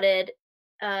spotted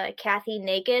Kathy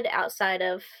naked outside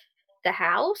of the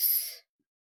house,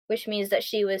 which means that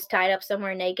she was tied up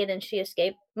somewhere naked and she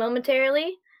escaped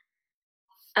momentarily.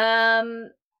 Shelley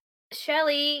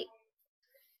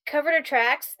covered her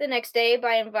tracks the next day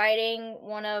by inviting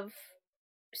one of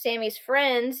Sammy's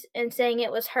friends and saying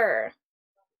it was her.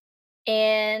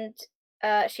 And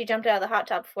she jumped out of the hot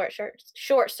tub before it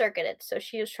short-circuited, so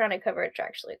she was trying to cover her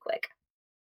tracks really quick.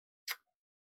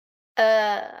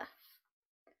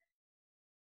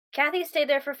 Kathy stayed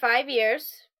there for 5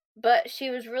 years, but she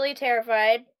was really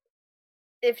terrified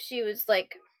she was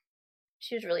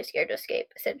really scared to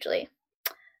escape, essentially.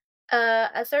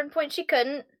 At a certain point, she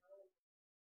couldn't.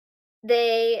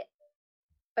 By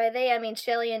they, I mean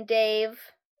Shelley and David,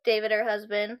 her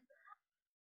husband,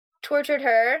 tortured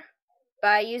her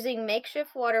by using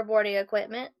makeshift waterboarding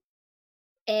equipment,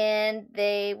 and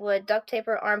they would duct tape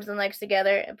her arms and legs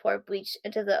together and pour bleach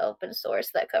into the open sores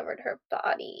that covered her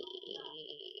body.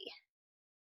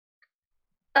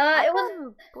 It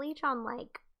was bleach on,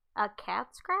 like, a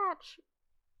cat scratch.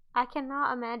 I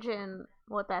cannot imagine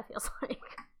what that feels like.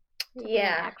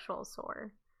 Yeah. An actual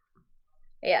sore.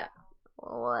 Yeah.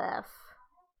 What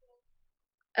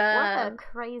a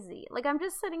crazy. Like, I'm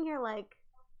just sitting here like,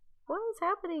 what is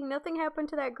happening? Nothing happened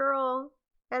to that girl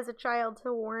as a child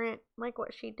to warrant, like,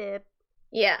 what she did.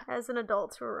 Yeah. As an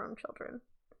adult to her own children.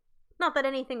 Not that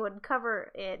anything would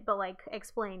cover it, but, like,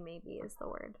 explain maybe is the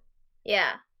word.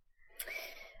 Yeah.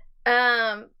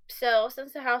 So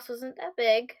since the house wasn't that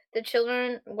big, the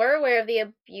children were aware of the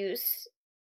abuse,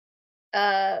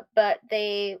 but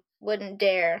they wouldn't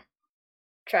dare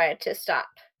try to stop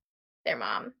their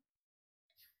mom.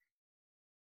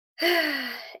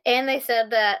 And they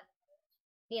said that,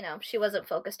 she wasn't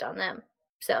focused on them.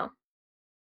 So,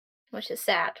 which is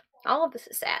sad. All of this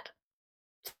is sad.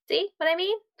 See what I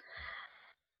mean?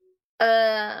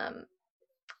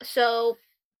 So,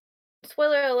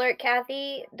 spoiler alert,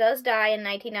 Kathy does die in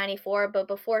 1994, but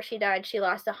before she died, she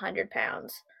lost 100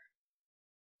 pounds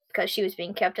because she was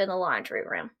being kept in the laundry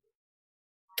room.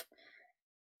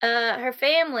 Her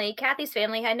family, Kathy's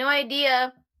family, had no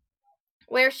idea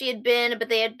where she had been, but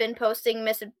they had been posting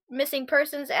missing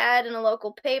persons ad in a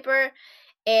local paper,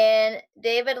 and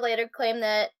David later claimed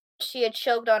that she had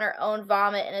choked on her own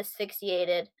vomit and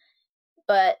asphyxiated,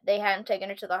 but they hadn't taken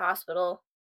her to the hospital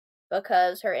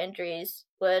because her injuries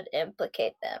would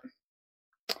implicate them.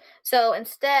 So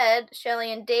instead,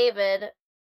 Shelley and David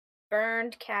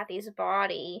burned Kathy's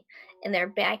body in their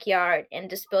backyard and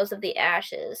disposed of the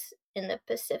ashes in the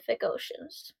Pacific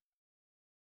Oceans.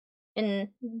 And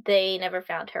they never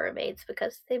found her remains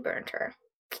because they burned her.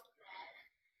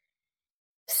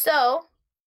 So,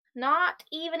 not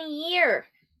even a year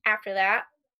after that,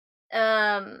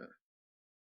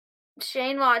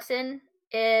 Shane Watson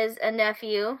is a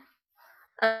nephew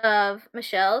of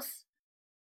Michelle's.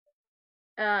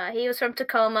 He was from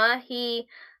Tacoma. He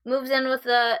moves in with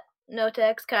the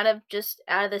Notex, kind of just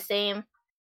out of the same,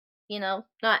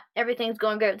 not everything's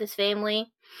going great with his family.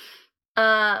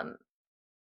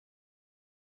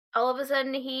 All of a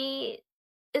sudden, he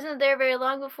isn't there very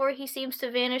long before he seems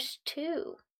to vanish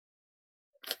too.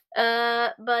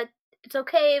 But it's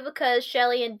okay because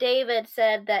Shelley and David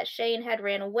said that Shane had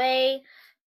ran away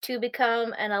to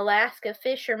become an Alaska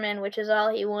fisherman, which is all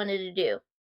he wanted to do.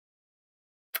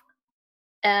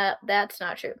 That's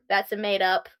not true. That's a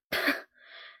made-up.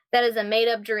 That is a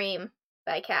made-up dream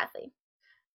by Kathy.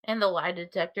 And the lie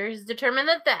detectors determined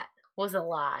that was a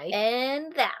lie.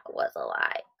 And that was a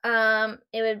lie.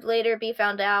 It would later be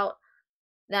found out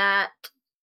that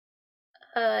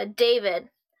David,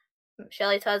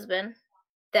 Shelley's husband,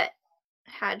 that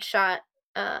had shot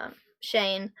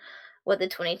Shane, with a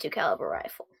 .22 caliber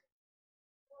rifle.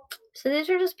 So these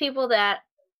are just people that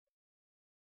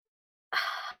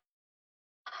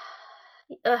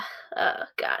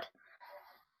God.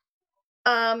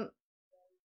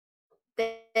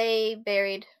 They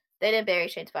didn't bury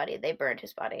Shane's body, they burned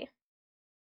his body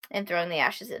and throwing the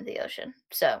ashes into the ocean.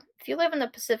 So if you live in the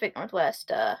Pacific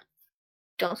Northwest,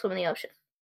 don't swim in the ocean.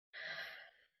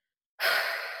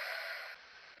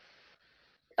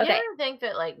 Okay. You ever think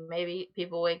that like maybe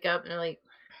people wake up and they're like,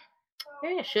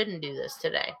 maybe I shouldn't do this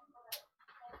today?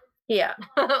 Yeah.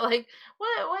 Like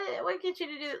what gets you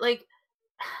to do like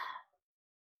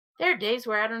there are days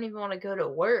where I don't even want to go to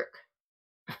work.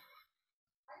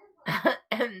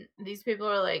 And these people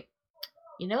are like,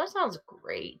 you know, it sounds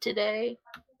great today.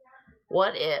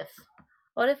 What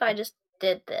if I just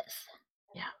did this?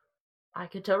 Yeah. I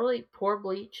could totally pour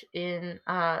bleach in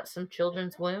some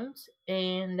children's wounds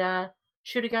and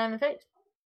shoot a guy in the face.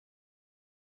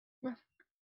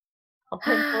 I'll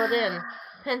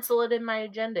pencil it in my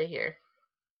agenda here.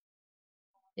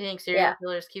 You think serial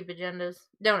killers keep agendas?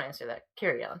 Don't answer that.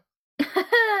 Carry on.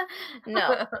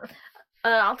 No.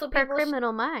 Also, for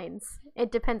Criminal Minds,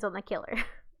 it depends on the killer.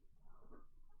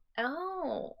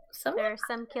 Oh, there are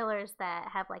some killers that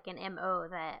have like an MO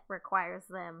that requires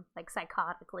them like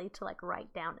psychotically to like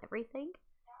write down everything.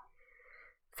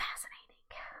 Fascinating.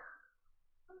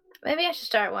 Maybe I should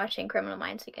start watching Criminal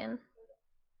Minds again.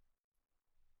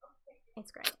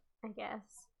 It's great, I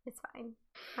guess. It's fine.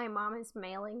 My mom is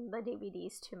mailing the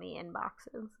DVDs to me in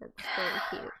boxes. It's very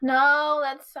cute. No,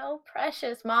 that's so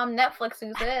precious. Mom, Netflix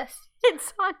exists.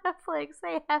 It's on Netflix.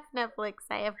 I have Netflix.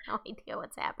 I have no idea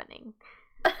what's happening.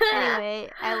 Anyway,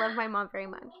 I love my mom very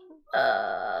much.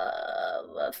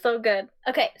 That's so good.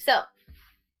 Okay, so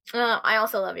I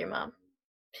also love your mom.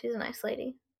 She's a nice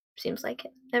lady. Seems like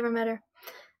it. Never met her.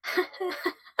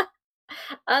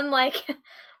 unlike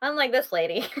this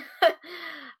lady.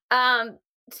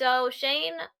 So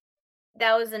Shane,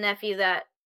 that was the nephew that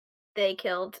they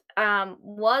killed,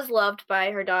 was loved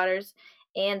by her daughters,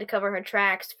 and to cover her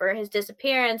tracks for his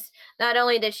disappearance, not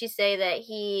only did she say that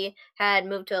he had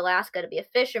moved to Alaska to be a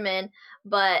fisherman,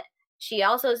 but she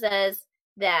also says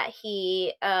that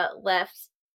he left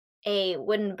a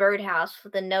wooden birdhouse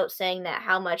with a note saying that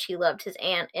how much he loved his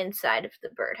aunt inside of the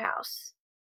birdhouse.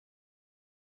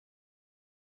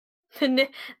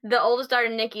 The oldest daughter,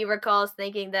 Nikki, recalls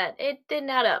thinking that it didn't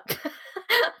add up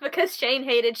because Shane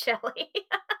hated Shelley.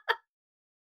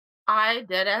 I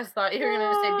deadass thought you were going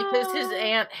to say because his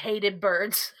aunt hated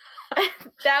birds.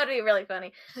 That would be really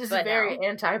funny. This is very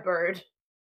anti-bird.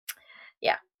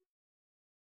 Yeah.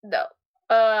 No.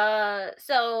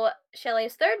 So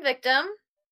Shelley's third victim,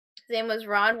 his name was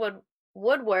Ron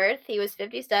Woodworth. He was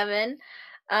 57.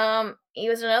 He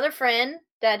was another friend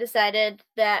that decided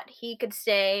that he could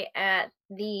stay at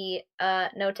the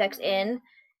Notex Inn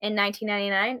in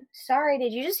 1999. Sorry,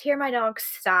 did you just hear my dog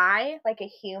sigh like a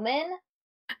human?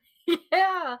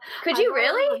 Yeah. Could you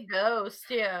really? Ghost,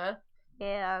 yeah.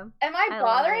 Yeah. Am I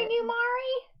bothering you,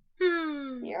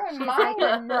 Mari? You're in my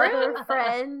another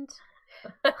friend.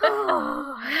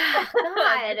 Oh,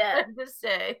 God. To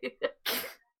say.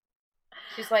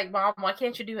 She's like, Mom, why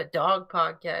can't you do a dog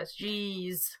podcast?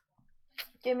 Jeez.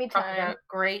 Give me time. Talk about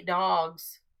great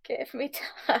dogs. Give me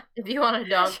time. If you want a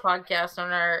dog podcast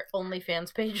on our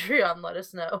OnlyFans Patreon, let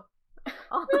us know.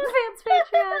 OnlyFans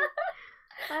Patreon.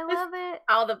 I love it.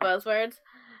 All the buzzwords.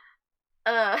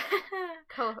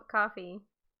 Coffee.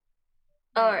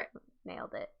 Alright.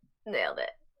 Nailed it.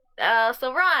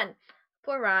 So Ron.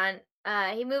 Poor Ron.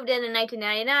 He moved in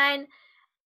 1999.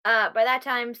 By that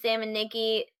time, Sammy and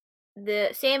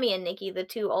Nikki, the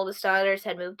two oldest daughters,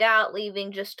 had moved out,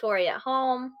 leaving just Tori at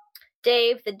home.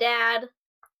 Dave, the dad,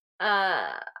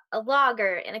 a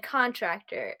logger and a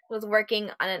contractor, was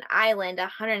working on an island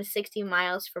 160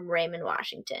 miles from Raymond,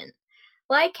 Washington.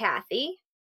 Like Kathy,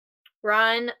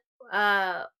 Ron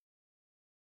and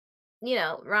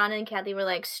Kathy were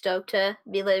like stoked to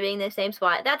be living in the same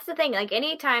spot. That's the thing. Like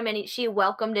anytime she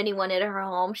welcomed anyone into her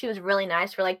home, she was really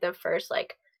nice for like the first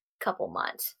like couple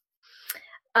months.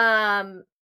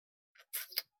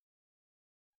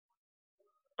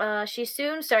 She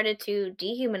soon started to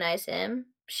dehumanize him.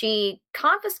 She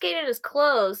confiscated his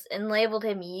clothes and labeled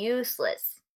him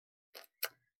useless.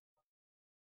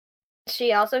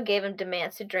 She also gave him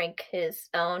demands to drink his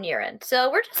own urine.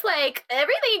 So we're just like,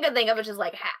 everything you could think of is just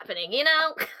like happening, you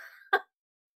know?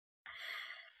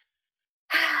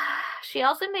 She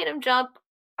also made him jump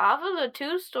off of a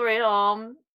 2-story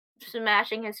home,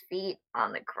 smashing his feet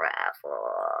on the gravel.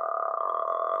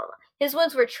 His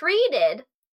wounds were treated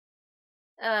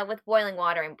with boiling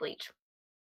water and bleach.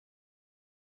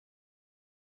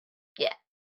 Yeah.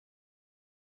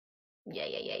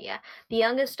 Yeah. The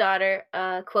youngest daughter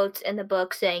quotes in the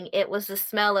book saying it was the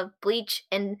smell of bleach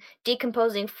and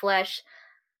decomposing flesh,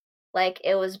 like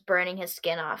it was burning his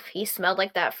skin off. He smelled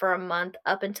like that for a month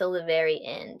up until the very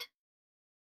end.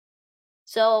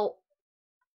 So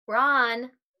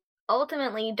Ron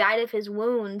ultimately died of his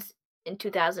wounds in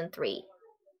 2003.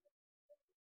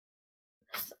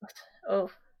 Oh,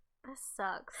 That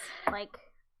sucks. Like,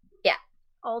 yeah.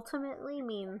 Ultimately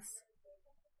means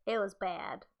it was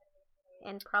bad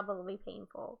and probably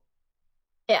painful.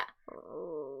 Yeah.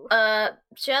 Ooh.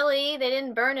 Shelley, they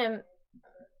didn't burn him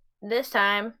this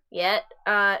time yet.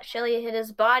 Shelley hid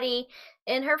his body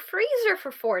in her freezer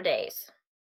for 4 days.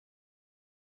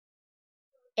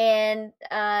 And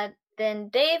then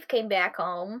Dave came back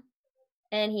home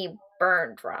and he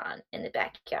burned Ron in the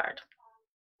backyard.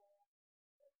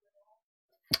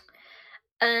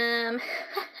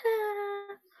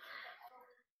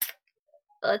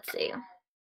 Let's see.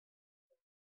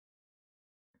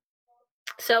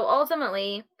 So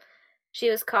ultimately,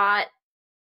 she was caught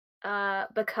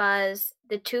because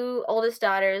the two oldest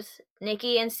daughters,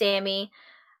 Nikki and Sammy,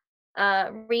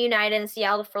 reunited in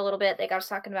Seattle for a little bit. They got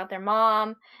talking about their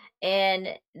mom,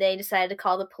 and they decided to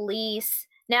call the police.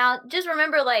 Now, just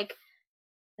remember, like,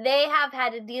 they have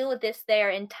had to deal with this their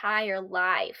entire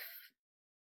life,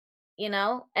 you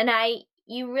know? And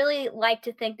you really like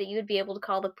to think that you would be able to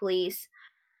call the police,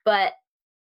 but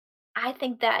I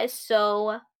think that is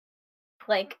so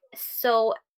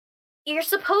you're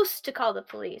supposed to call the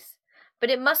police, but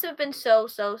it must have been so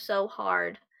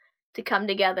hard to come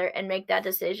together and make that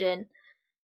decision,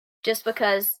 just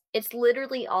because it's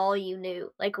literally all you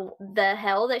knew. Like, the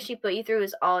hell that she put you through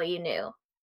is all you knew.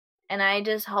 And I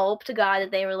just hope to God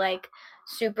that they were, like,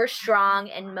 super strong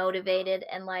and motivated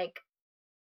and, like,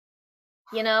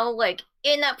 you know, like,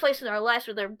 in that place in their lives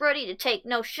where they're ready to take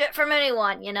no shit from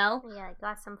anyone, you know? Yeah, I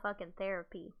got some fucking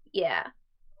therapy. Yeah.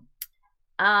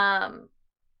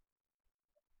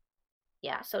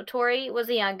 Yeah, so Tori was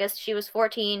the youngest. She was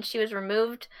 14. She was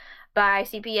removed by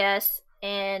CPS,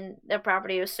 and their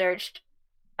property was searched.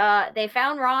 They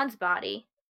found Ron's body,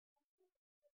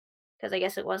 because I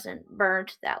guess it wasn't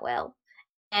burned that well.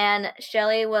 And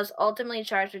Shelley was ultimately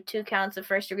charged with 2 counts of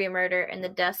first-degree murder in the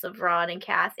deaths of Ron and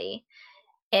Kathy.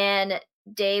 And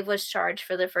Dave was charged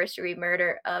for the first-degree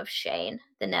murder of Shane,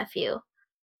 the nephew.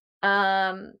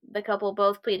 The couple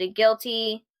both pleaded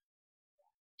guilty.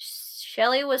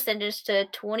 Shelley was sentenced to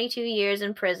 22 years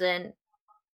in prison,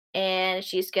 and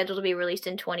she's scheduled to be released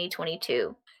in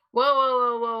 2022. Whoa.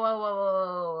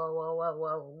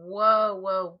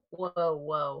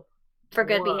 For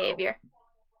good behavior.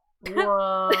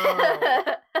 Whoa.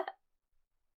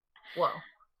 Whoa.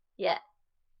 Yeah.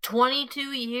 22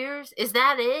 years? Is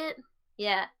that it?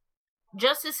 Yeah.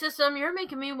 Justice system, you're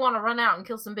making me want to run out and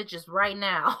kill some bitches right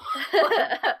now.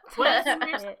 22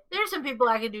 years? There's some people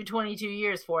I could do 22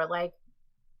 years for, like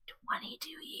 22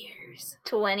 years.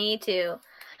 22.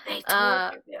 They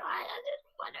told me I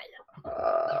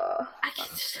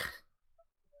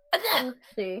Let's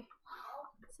see.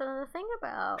 So the thing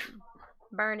about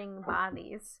burning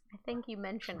bodies, I think you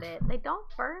mentioned it, they don't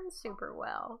burn super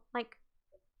well. Like,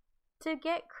 to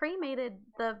get cremated,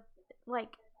 the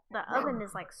oven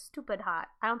is like stupid hot.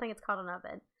 I don't think it's called an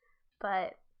oven,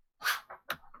 but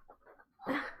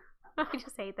I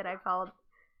just hate that I called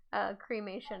a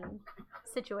cremation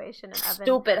situation an oven.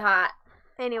 Stupid hot.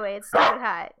 Anyway, it's stupid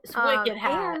hot. It's wicked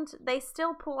hot. And they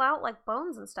still pull out like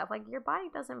bones and stuff. Like, your body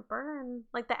doesn't burn.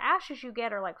 Like, the ashes you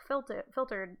get are like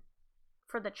filtered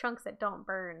for the chunks that don't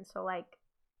burn. So, like,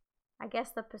 I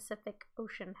guess the Pacific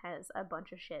Ocean has a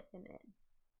bunch of shit in it.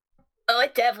 Oh,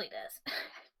 it definitely does.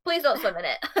 Please don't swim in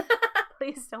it.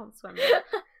 Please don't swim in it.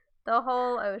 The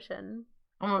whole ocean.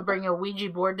 I'm gonna bring a Ouija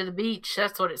board to the beach.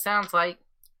 That's what it sounds like.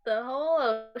 The whole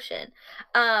ocean.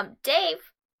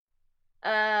 Dave.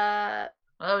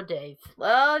 Oh, Dave.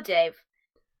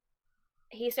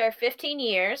 He served 15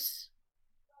 years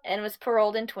and was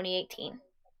paroled in 2018.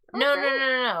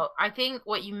 No. I think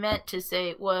what you meant to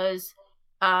say was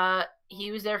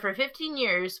he was there for 15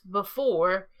 years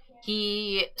before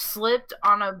he slipped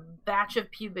on a batch of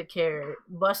pubic hair,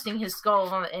 busting his skull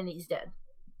on it, and he's dead.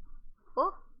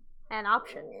 Oh, an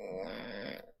option.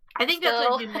 I think that's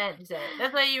what you meant to say.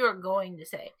 That's what you were going to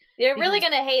say. You're really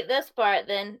going to hate this part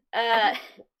then.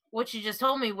 What you just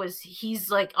told me was he's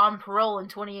like on parole in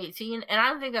 2018, and I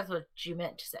don't think that's what you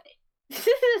meant to say.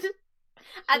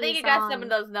 I think you got some of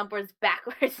those numbers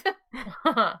backwards.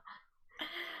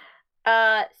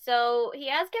 So he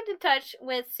has kept in touch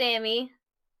with Sammy,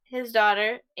 his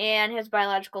daughter, and his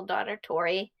biological daughter,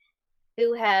 Tori,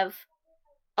 who have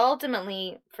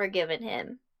ultimately forgiven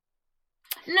him.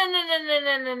 No.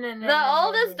 The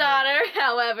oldest daughter,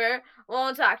 however,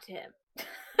 won't talk to him.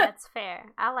 That's fair.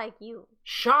 I like you.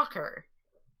 Shocker.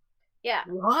 Yeah.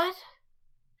 What?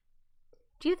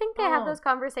 Do you think they have those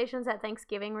conversations at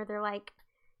Thanksgiving where they're like,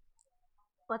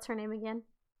 what's her name again?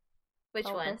 Which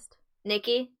one? Oldest?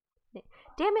 Nikki?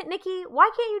 Damn it, Nikki. Why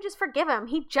can't you just forgive him?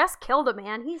 He just killed a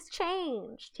man. He's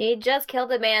changed. He just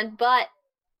killed a man, but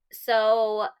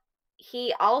so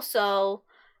he also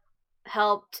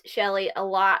helped Shelly a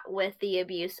lot with the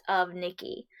abuse of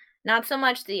Nikki. Not so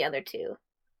much the other two,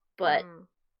 but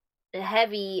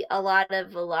a lot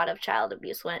of child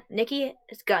abuse went. Nikki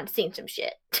has seen some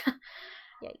shit.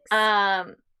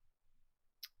 Yikes.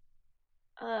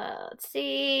 Let's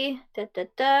see.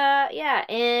 Yeah,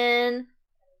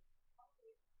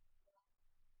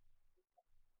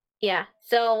 yeah,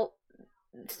 so,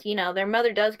 their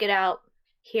mother does get out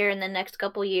here in the next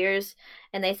couple years,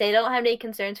 and they say they don't have any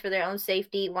concerns for their own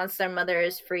safety once their mother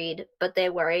is freed, but they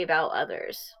worry about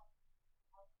others.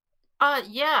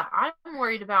 Yeah, I'm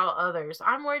worried about others.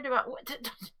 I'm worried about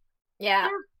Yeah.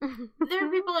 There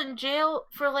are people in jail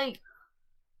for, like,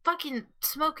 fucking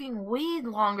smoking weed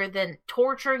longer than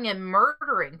torturing and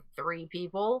murdering 3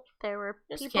 people. There were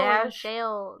Just people cash. in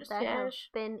jail Just that have cash.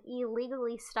 been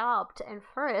illegally stopped and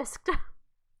frisked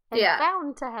and Yeah.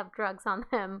 found to have drugs on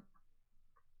them.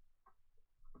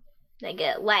 They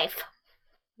get life.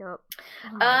 Yep.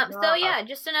 Oh my So God. yeah,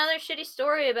 just another shitty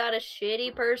story about a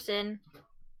shitty person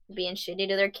being shitty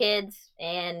to their kids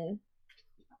and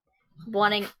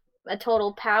wanting a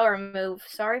total power move.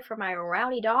 Sorry for my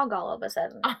rowdy dog all of a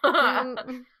sudden.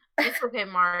 It's okay,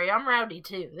 Mari. I'm rowdy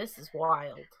too. This is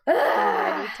wild.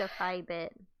 I'm ready to fight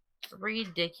it.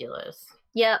 Ridiculous.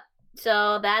 Yep.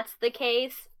 So that's the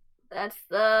case. That's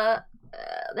the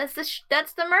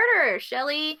murderer,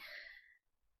 Shelly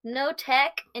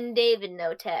Notek and David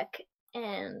Notek,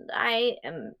 and I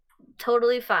am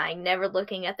totally fine never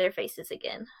looking at their faces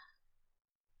again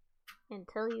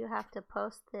Until you have to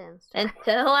post the Instagram.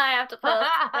 until I have to post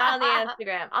on the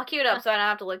Instagram. I'll queue it up so I don't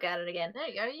have to look at it again. There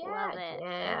you go. Yeah. Love it.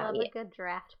 Yeah. I love a good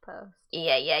draft post.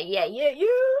 Yeah.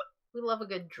 We love a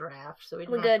good draft, so we A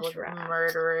don't have good to look draft. at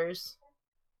murderers.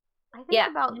 I think Yeah.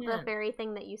 about the Man. very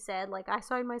thing that you said. Like, I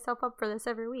sign myself up for this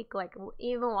every week. Like,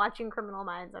 even watching Criminal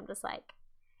Minds, I'm just like,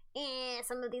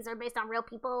 some of these are based on real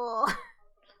people.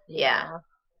 Yeah.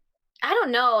 I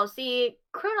don't know. See,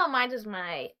 Criminal Minds is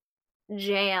my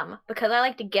jam because I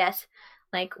like to guess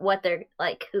like what they're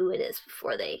like, who it is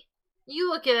before they. You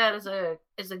look at that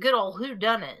as a good old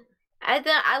whodunit.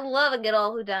 I love a good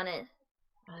old whodunit.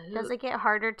 Does it get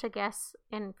harder to guess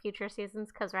in future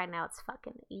seasons? Because right now it's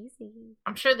fucking easy.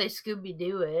 I'm sure they Scooby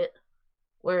Doo it,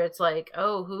 where it's like,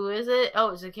 oh, who is it? Oh,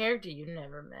 it's a character you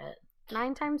never met.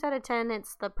 9 times out of 10,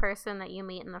 it's the person that you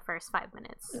meet in the first 5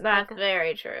 minutes. That's Like,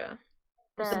 very true.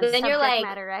 the but then you're subject like-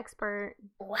 matter expert.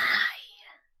 Why?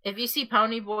 If you see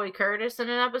Ponyboy Curtis in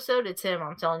an episode, it's him.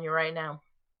 I'm telling you right now.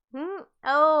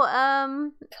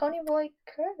 Oh, Tony Boy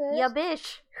Curtis. ya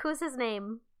bitch. Who's his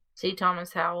name? See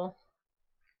Thomas Howell.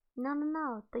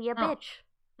 No. The ya Oh. bitch.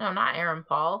 No, not Aaron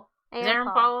Paul. Is Aaron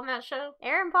Paul on that show?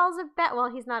 Aaron Paul's a bad.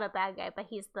 Well, he's not a bad guy, but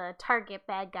he's the target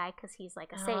bad guy because he's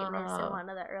like a Satanist in Oh. one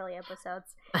of the early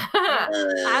episodes.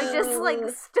 I just like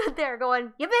stood there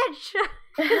going, "You bitch!"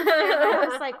 and I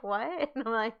was like, "What?" And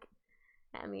I'm like,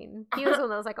 I mean, he was one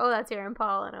that was like, "Oh, that's Aaron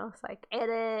Paul," and I was like, "It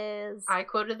is." I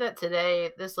quoted that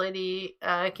today. This lady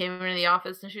came into the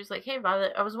office and she was like, "Hey,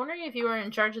 Violet, I was wondering if you were in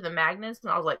charge of the magnets."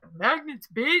 And I was like, "Magnets,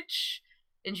 bitch!"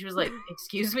 And she was like,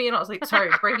 "Excuse me?" And I was like, "Sorry,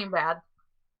 Breaking Bad."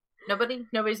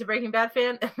 Nobody's a Breaking Bad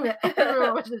fan.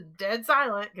 Everyone was just dead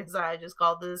silent because I just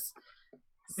called this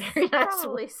very nice,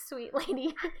 Probably sweet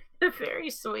lady. very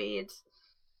sweet,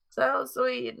 so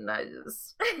sweet, and I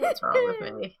just, what's wrong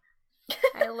with me?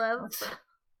 I love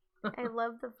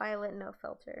the Violet no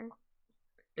filter.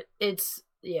 It's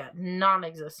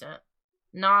non-existent.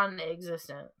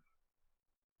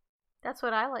 That's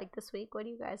what I like this week. What do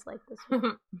you guys like this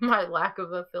week? My lack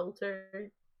of a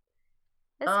filter.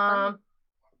 It's fun.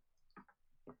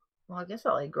 Well, I guess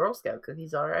I like Girl Scout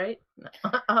cookies, all right.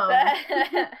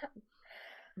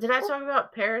 Did I talk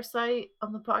about Parasite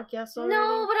on the podcast already?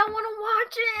 No, but I want to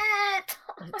watch it.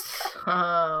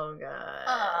 Oh god.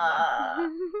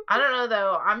 I don't know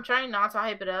though. I'm trying not to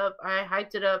hype it up. I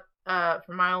hyped it up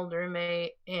for my old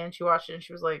roommate, and she watched it, and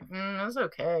she was like, "That's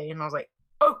okay," and I was like,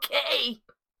 "Okay."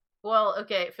 Well,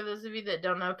 okay. For those of you that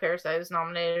don't know, Parasite was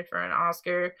nominated for an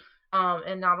Oscar.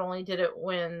 And not only did it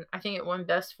win, I think it won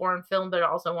Best Foreign Film, but it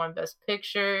also won Best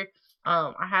Picture.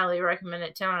 I highly recommend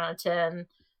it. 10 out of 10.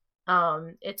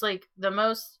 It's like the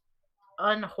most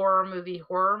horror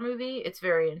movie. It's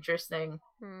very interesting.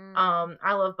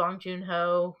 I love Bong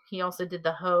Joon-ho. He also did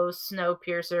The Host,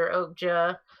 Snowpiercer,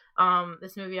 Okja.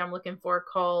 This movie I'm looking for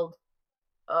called,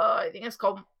 I think it's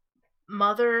called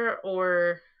Mother,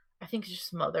 or I think it's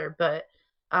just Mother, but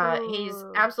he's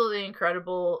absolutely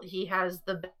incredible. He has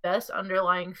the best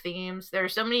underlying themes. There are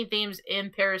so many themes in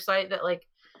Parasite that, like,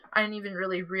 I didn't even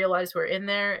really realize were in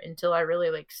there until I really,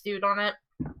 like, stewed on it.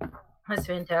 That's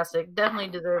fantastic. Definitely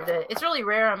deserved it. It's really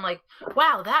rare. I'm like,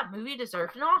 wow, that movie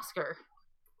deserved an Oscar.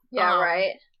 Yeah,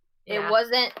 right. Yeah. It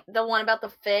wasn't the one about the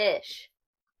fish.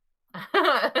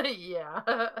 Yeah.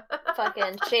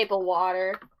 Fucking Shape of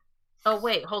Water. Oh,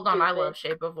 wait, hold on. Stupid. I love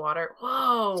Shape of Water.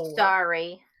 Whoa.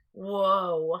 Sorry.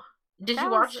 Whoa. Did you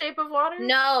watch Shape of Water?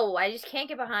 No, I just can't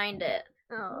get behind it.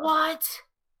 Oh. What?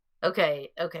 Okay,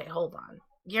 hold on.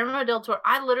 Guillermo del Toro.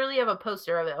 I literally have a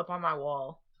poster of it up on my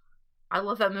wall. I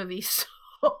love that movie so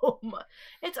much.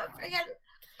 It's a freaking...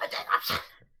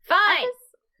 Fine.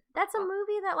 That's a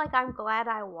movie that, like, I'm glad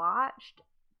I watched,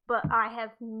 but I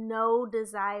have no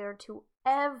desire to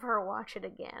ever watch it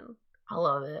again. I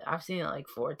love it. I've seen it like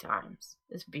 4 times.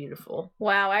 It's beautiful.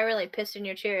 Wow, I really pissed in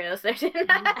your Cheerios there, didn't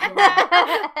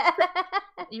I?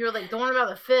 You were like, the one about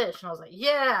the fish. And I was like,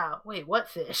 yeah. Wait, what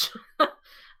fish?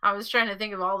 I was trying to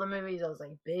think of all the movies. I was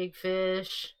like, Big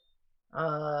Fish.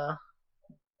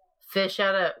 Fish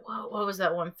out of... What was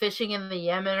that one? Fishing in the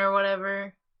Yemen or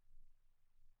whatever.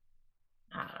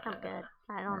 I'm good.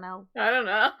 I don't know. I don't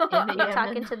know. In the I'm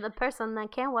talking Yemen. to the person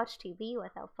that can't watch TV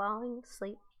without falling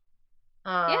asleep.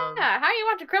 Yeah, how are you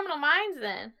watching Criminal Minds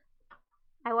then?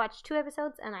 I watched 2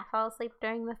 episodes and I fall asleep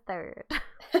during the 3rd.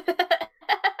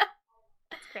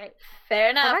 That's Great. Fair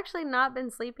enough. I've actually not been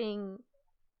sleeping.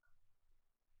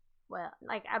 Well,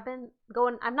 like I've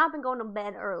not been going to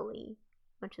bed early,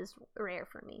 which is rare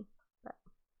for me. But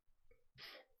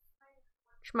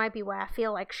which might be why I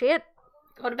feel like shit.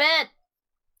 Go to bed.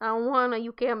 I don't wanna.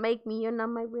 You can't make me. You're not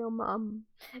my real mom.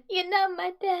 You're not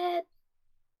my dad.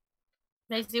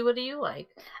 Macy, what do you like?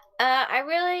 I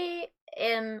really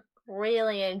am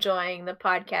enjoying the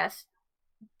podcast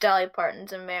Dolly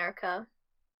Parton's America.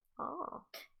 Oh.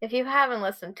 If you haven't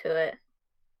listened to it,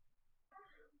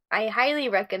 I highly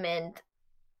recommend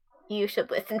you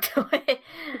should listen to it.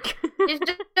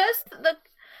 It's just the...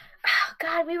 Oh,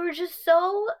 God, we were just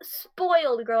so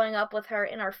spoiled growing up with her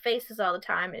in our faces all the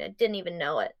time, and I didn't even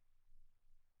know it.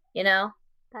 You know?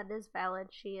 That is valid.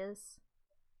 She is.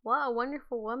 What a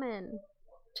wonderful woman.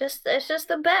 It's just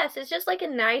the best. It's just like a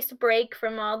nice break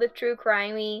from all the true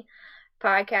crimey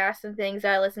podcasts and things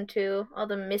I listen to, all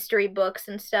the mystery books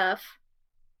and stuff.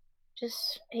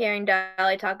 Just hearing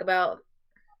Dolly talk about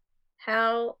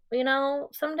how, you know,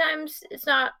 sometimes it's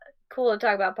not cool to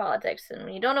talk about politics, and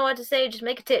when you don't know what to say, just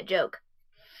make a tit joke.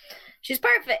 She's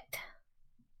perfect.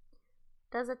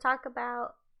 Does it talk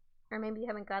about, or maybe you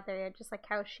haven't got there yet, just like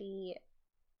how she,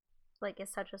 like, is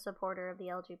such a supporter of the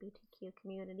LGBTQ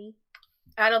community?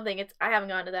 I haven't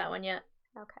gone to that one yet.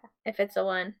 Okay. If it's a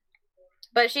one.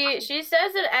 But she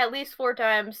says it at least 4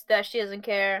 times that she doesn't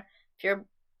care if you're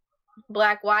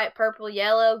black, white, purple,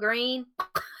 yellow, green,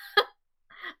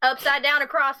 upside down or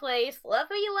crossways. Love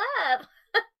who you love.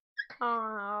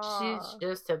 Aww. She's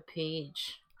just a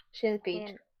peach. She's a peach.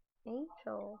 An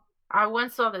angel. I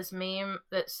once saw this meme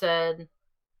that said,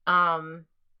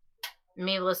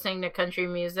 me listening to country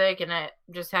music, and it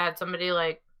just had somebody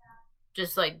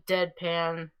just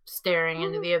deadpan staring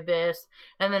into the abyss,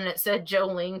 and then it said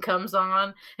Jolene comes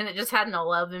on, and it just had an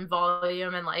 11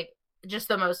 volume and like just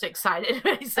the most excited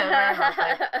face ever. I was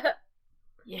like,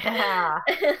 yeah.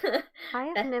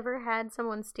 I have never had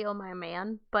someone steal my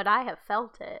man, but I have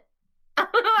felt it.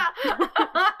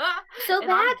 So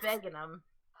and I'm that's begging them.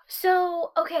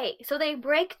 so okay. So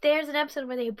there's an episode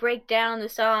where they break down the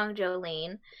song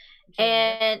Jolene,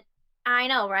 and I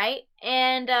know, right?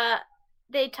 And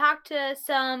they talk to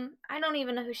some, I don't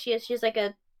even know who she is. She's like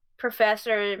a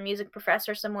professor, music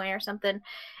professor somewhere or something.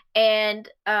 And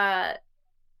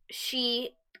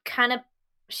she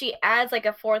adds like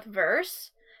a 4th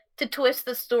verse to twist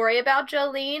the story about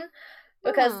Jolene,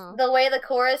 because the way the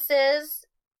chorus is,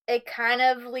 it kind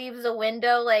of leaves a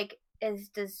window like,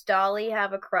 does Dolly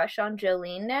have a crush on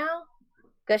Jolene now?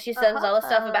 Because she says all the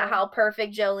stuff about how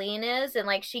perfect Jolene is, and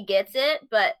like she gets it,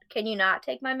 but can you not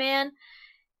take my man?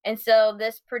 And so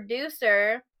this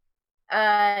producer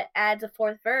adds a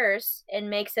 4th verse and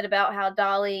makes it about how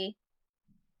Dolly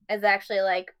is actually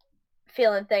like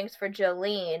feeling things for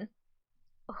Jolene.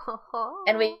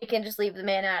 And we can just leave the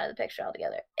man out of the picture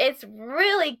altogether. It's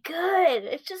really good.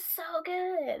 It's just so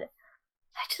good.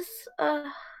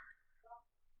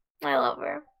 I love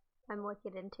her. I'm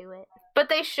looking into it. But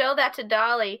they show that to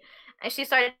Dolly, and she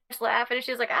starts laughing, and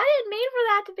she's like, I didn't mean for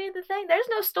that to be the thing. There's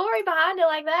no story behind it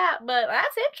like that, but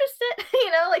that's interesting.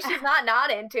 Like, she's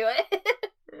not into it.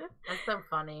 That's so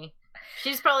funny.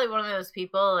 She's probably one of those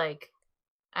people, like,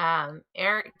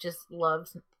 Eric just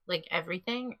loves, like,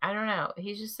 everything. I don't know.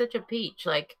 He's just such a peach.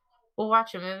 Like, we'll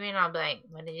watch a movie, and I'll be like,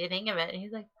 what did you think of it? And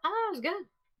he's like, oh, it was good.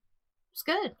 It's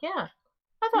good, yeah.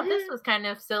 I thought this was kind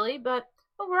of silly, but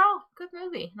overall, good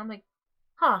movie. And I'm like,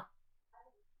 huh.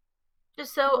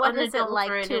 Just so what does it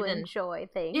like to and, enjoy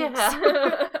things?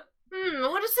 Yeah.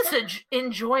 What is this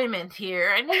enjoyment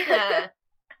here? I need to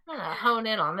hone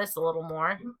in on this a little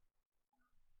more.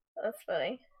 That's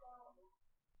funny.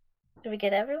 Did we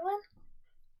get everyone?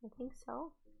 I think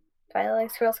so. Violet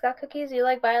likes Girl Scout cookies. You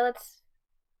like Violet's?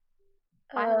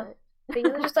 Violet. You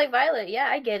just like Violet. Yeah,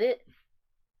 I get it.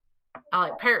 I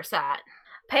like Parasite.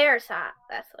 Parasite.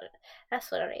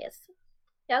 That's what it is.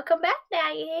 Y'all come back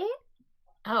now, yeah?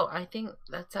 Oh, I think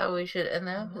that's how we should end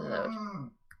the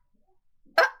episode.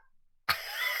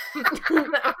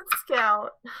 That was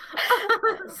Scout.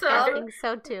 So, I think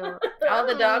so too. All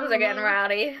the dogs are getting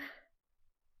rowdy.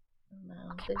 No,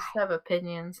 they just have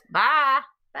opinions. Bye.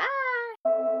 Bye.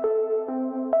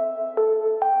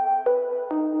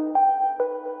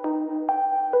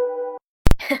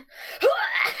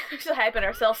 She's hyping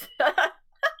ourselves.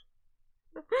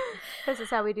 This is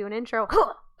how we do an intro.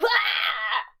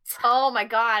 Oh my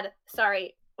god.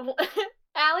 Sorry.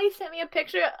 Allie sent me a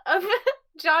picture of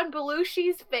John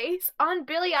Belushi's face on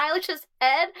Billie Eilish's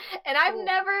head, and I've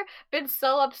never been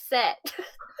so upset.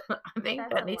 I think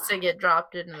that needs to get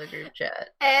dropped into the group chat.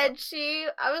 And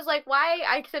I was like, why?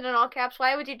 I said in all caps,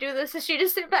 why would you do this? And she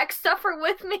just sit back, suffer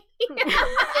with me.